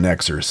not an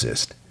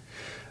exorcist.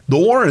 The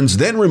Warrens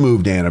then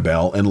removed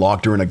Annabelle and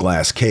locked her in a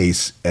glass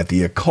case at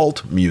the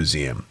Occult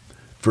Museum.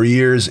 For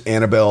years,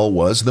 Annabelle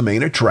was the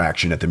main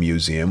attraction at the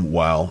museum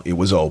while it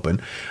was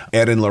open.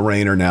 Ed and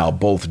Lorraine are now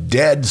both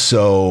dead,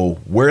 so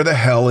where the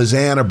hell is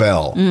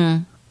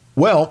Annabelle?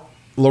 Well,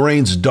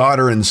 Lorraine's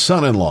daughter and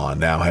son-in-law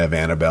now have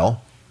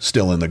Annabelle,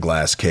 still in the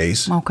glass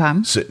case,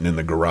 sitting in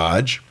the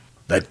garage.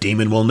 That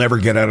demon will never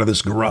get out of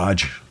this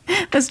garage.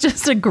 That's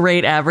just a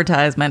great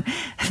advertisement.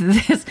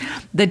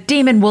 The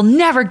demon will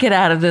never get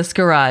out of this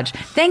garage.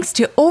 Thanks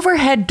to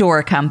Overhead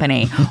Door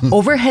Company.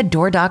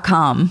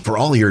 Overheaddoor.com. For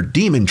all your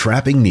demon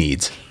trapping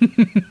needs.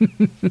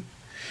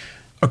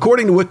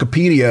 According to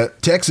Wikipedia,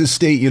 Texas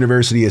State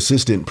University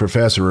Assistant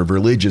Professor of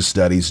Religious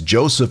Studies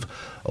Joseph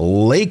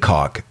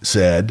Laycock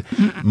said,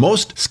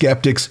 most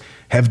skeptics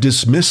have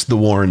dismissed the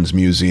Warrens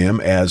Museum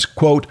as,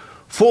 quote,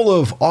 full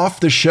of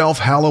off-the-shelf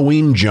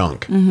Halloween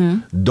junk,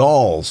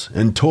 dolls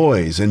and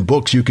toys and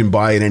books you can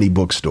buy at any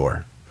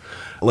bookstore.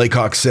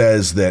 Laycock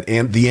says that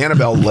the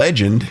Annabelle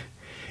legend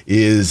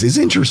is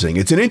interesting.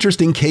 It's an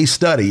interesting case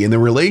study in the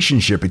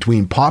relationship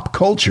between pop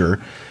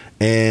culture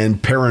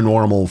and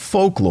paranormal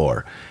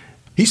folklore.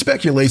 He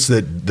speculates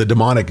that the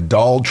demonic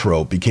doll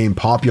trope became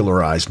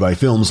popularized by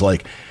films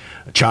like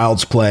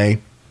Child's Play.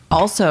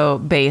 Also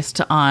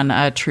based on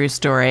a true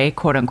story,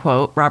 quote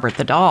unquote, Robert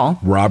the Doll.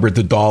 Robert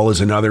the Doll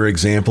is another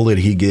example that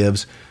he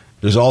gives.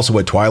 There's also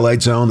a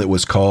Twilight Zone that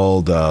was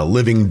called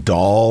Living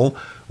Doll,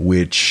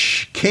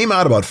 which came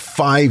out about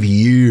 5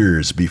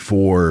 years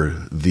before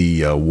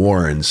the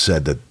Warrens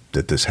said that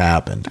that this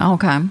happened.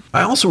 Okay.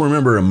 I also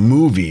remember a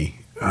movie,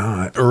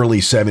 early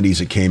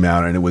 70s, it came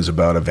out, and it was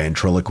about a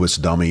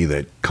ventriloquist dummy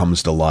that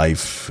comes to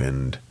life.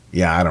 And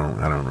yeah, I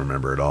don't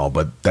remember it all,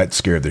 but that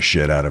scared the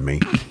shit out of me.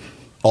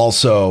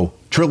 Also,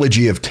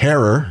 Trilogy of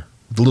Terror,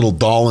 the little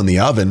doll in the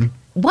oven.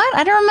 What?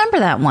 I don't remember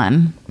that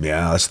one.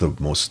 Yeah, that's the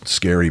most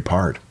scary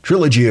part.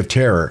 Trilogy of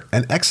Terror,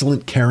 an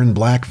excellent Karen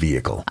Black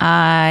vehicle.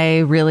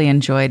 I really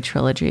enjoyed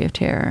Trilogy of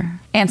Terror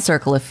and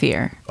Circle of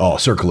Fear. Oh,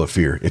 Circle of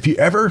Fear. If you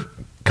ever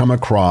come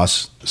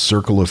across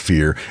Circle of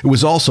Fear, it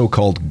was also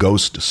called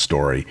Ghost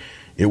Story.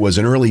 It was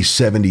an early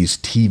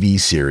 70s TV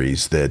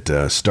series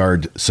that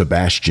starred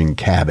Sebastian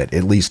Cabot,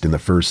 at least in the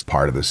first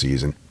part of the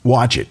season.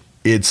 Watch it.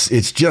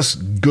 It's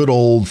just good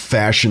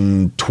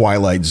old-fashioned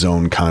Twilight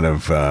Zone kind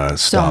of stuff.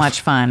 So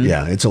much fun.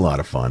 Yeah, it's a lot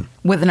of fun.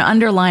 With an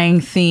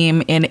underlying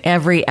theme in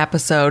every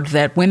episode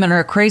that women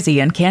are crazy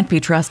and can't be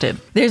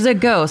trusted. There's a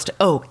ghost.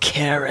 Oh,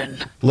 Karen.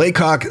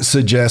 Laycock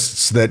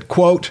suggests that,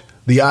 quote,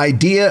 the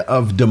idea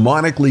of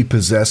demonically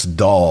possessed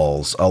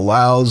dolls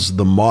allows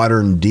the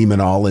modern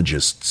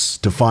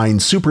demonologists to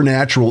find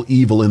supernatural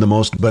evil in the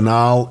most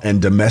banal and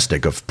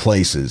domestic of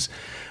places.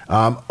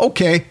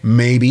 Okay,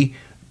 maybe.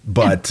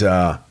 But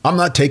I'm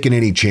not taking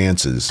any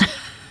chances.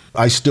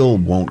 I still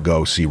won't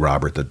go see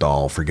Robert the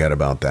Doll. Forget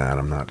about that.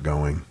 I'm not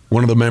going.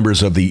 One of the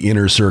members of the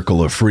Inner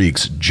Circle of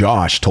Freaks,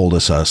 Josh, told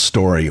us a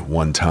story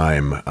one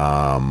time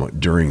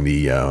during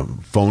the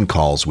phone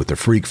calls with the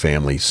Freak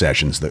family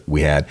sessions that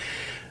we had.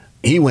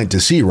 He went to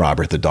see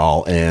Robert the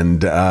Doll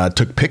and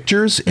took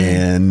pictures,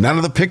 and none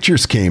of the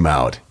pictures came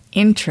out.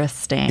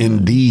 Interesting.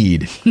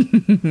 Indeed.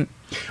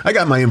 I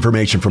got my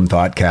information from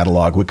Thought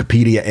Catalog,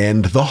 Wikipedia,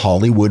 and The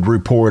Hollywood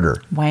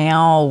Reporter.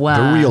 Wow.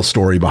 The real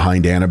story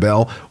behind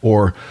Annabelle,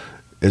 or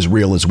as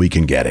real as we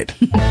can get it.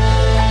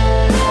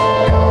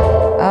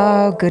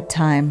 Oh, good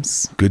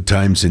times. Good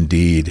times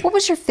indeed. What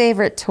was your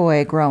favorite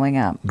toy growing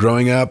up?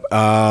 Growing up,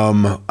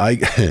 I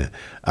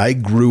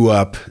grew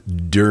up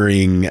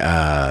during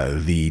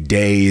the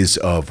days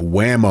of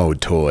Wham-O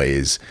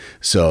toys.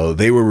 So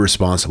they were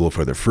responsible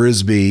for the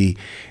Frisbee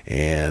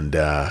and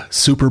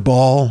Super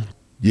Ball.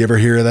 You ever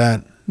hear of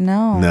that?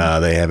 No. No,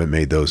 they haven't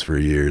made those for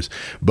years.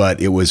 But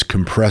it was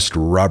compressed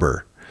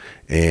rubber,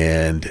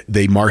 and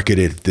they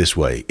marketed it this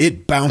way.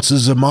 It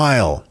bounces a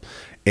mile.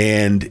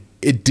 And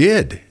it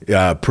did,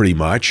 pretty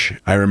much.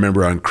 I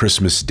remember on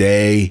Christmas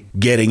Day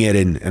getting it,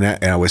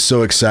 and I was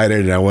so excited,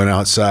 and I went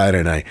outside,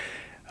 and I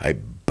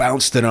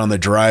bounced it on the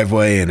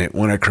driveway, and it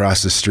went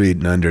across the street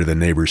and under the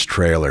neighbor's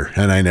trailer,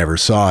 and I never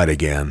saw it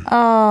again.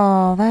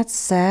 Oh, that's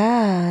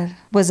sad.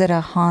 Was it a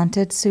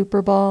haunted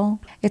Super Bowl?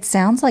 It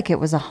sounds like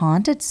it was a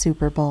haunted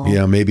Super Bowl.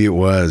 Yeah, maybe it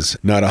was.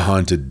 Not a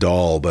haunted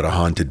doll, but a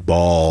haunted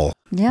ball.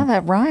 Yeah,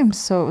 that rhymed,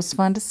 so it was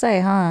fun to say,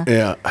 huh?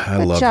 Yeah,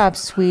 Good job,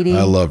 sweetie.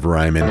 I love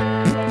rhyming.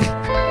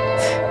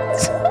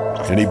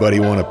 Anybody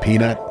want a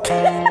peanut?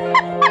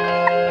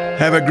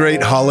 Have a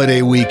great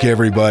holiday week,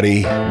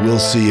 everybody. We'll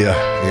see you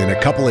in a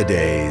couple of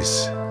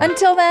days.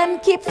 Until then,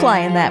 keep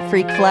flying that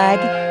freak flag.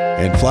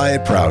 And fly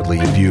it proudly,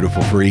 you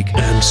beautiful freak.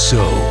 And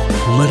so,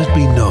 let it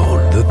be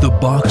known that the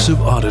Box of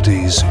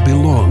Oddities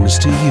belongs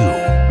to you,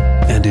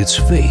 and its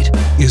fate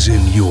is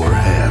in your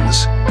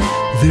hands.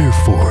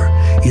 Therefore,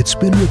 it's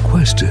been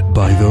requested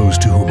by those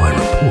to whom I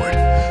report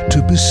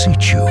to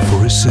beseech you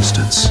for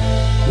assistance.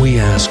 We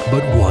ask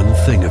but one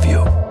thing of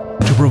you: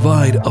 to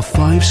provide a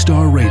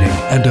 5-star rating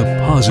and a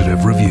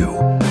positive review.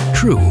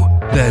 True,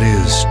 that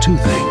is 2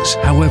 things.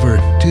 However,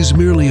 'tis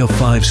merely a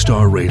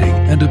 5-star rating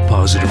and a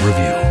positive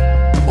review.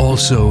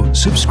 Also,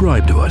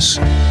 subscribe to us.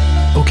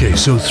 Okay,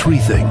 so 3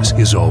 things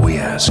is all we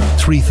ask.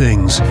 3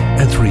 things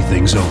and 3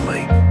 things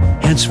only.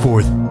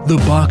 Henceforth, the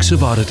Box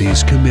of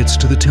Oddities commits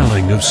to the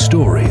telling of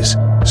stories.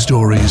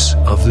 Stories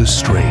of the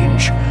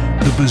strange,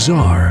 the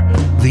bizarre,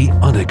 the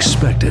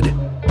unexpected.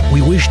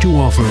 We wish to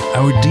offer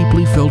our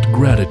deeply felt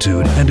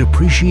gratitude and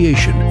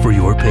appreciation for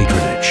your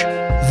patronage.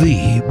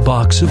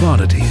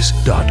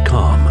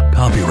 TheBoxOfOddities.com.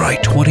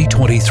 Copyright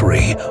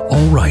 2023.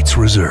 All rights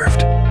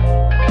reserved.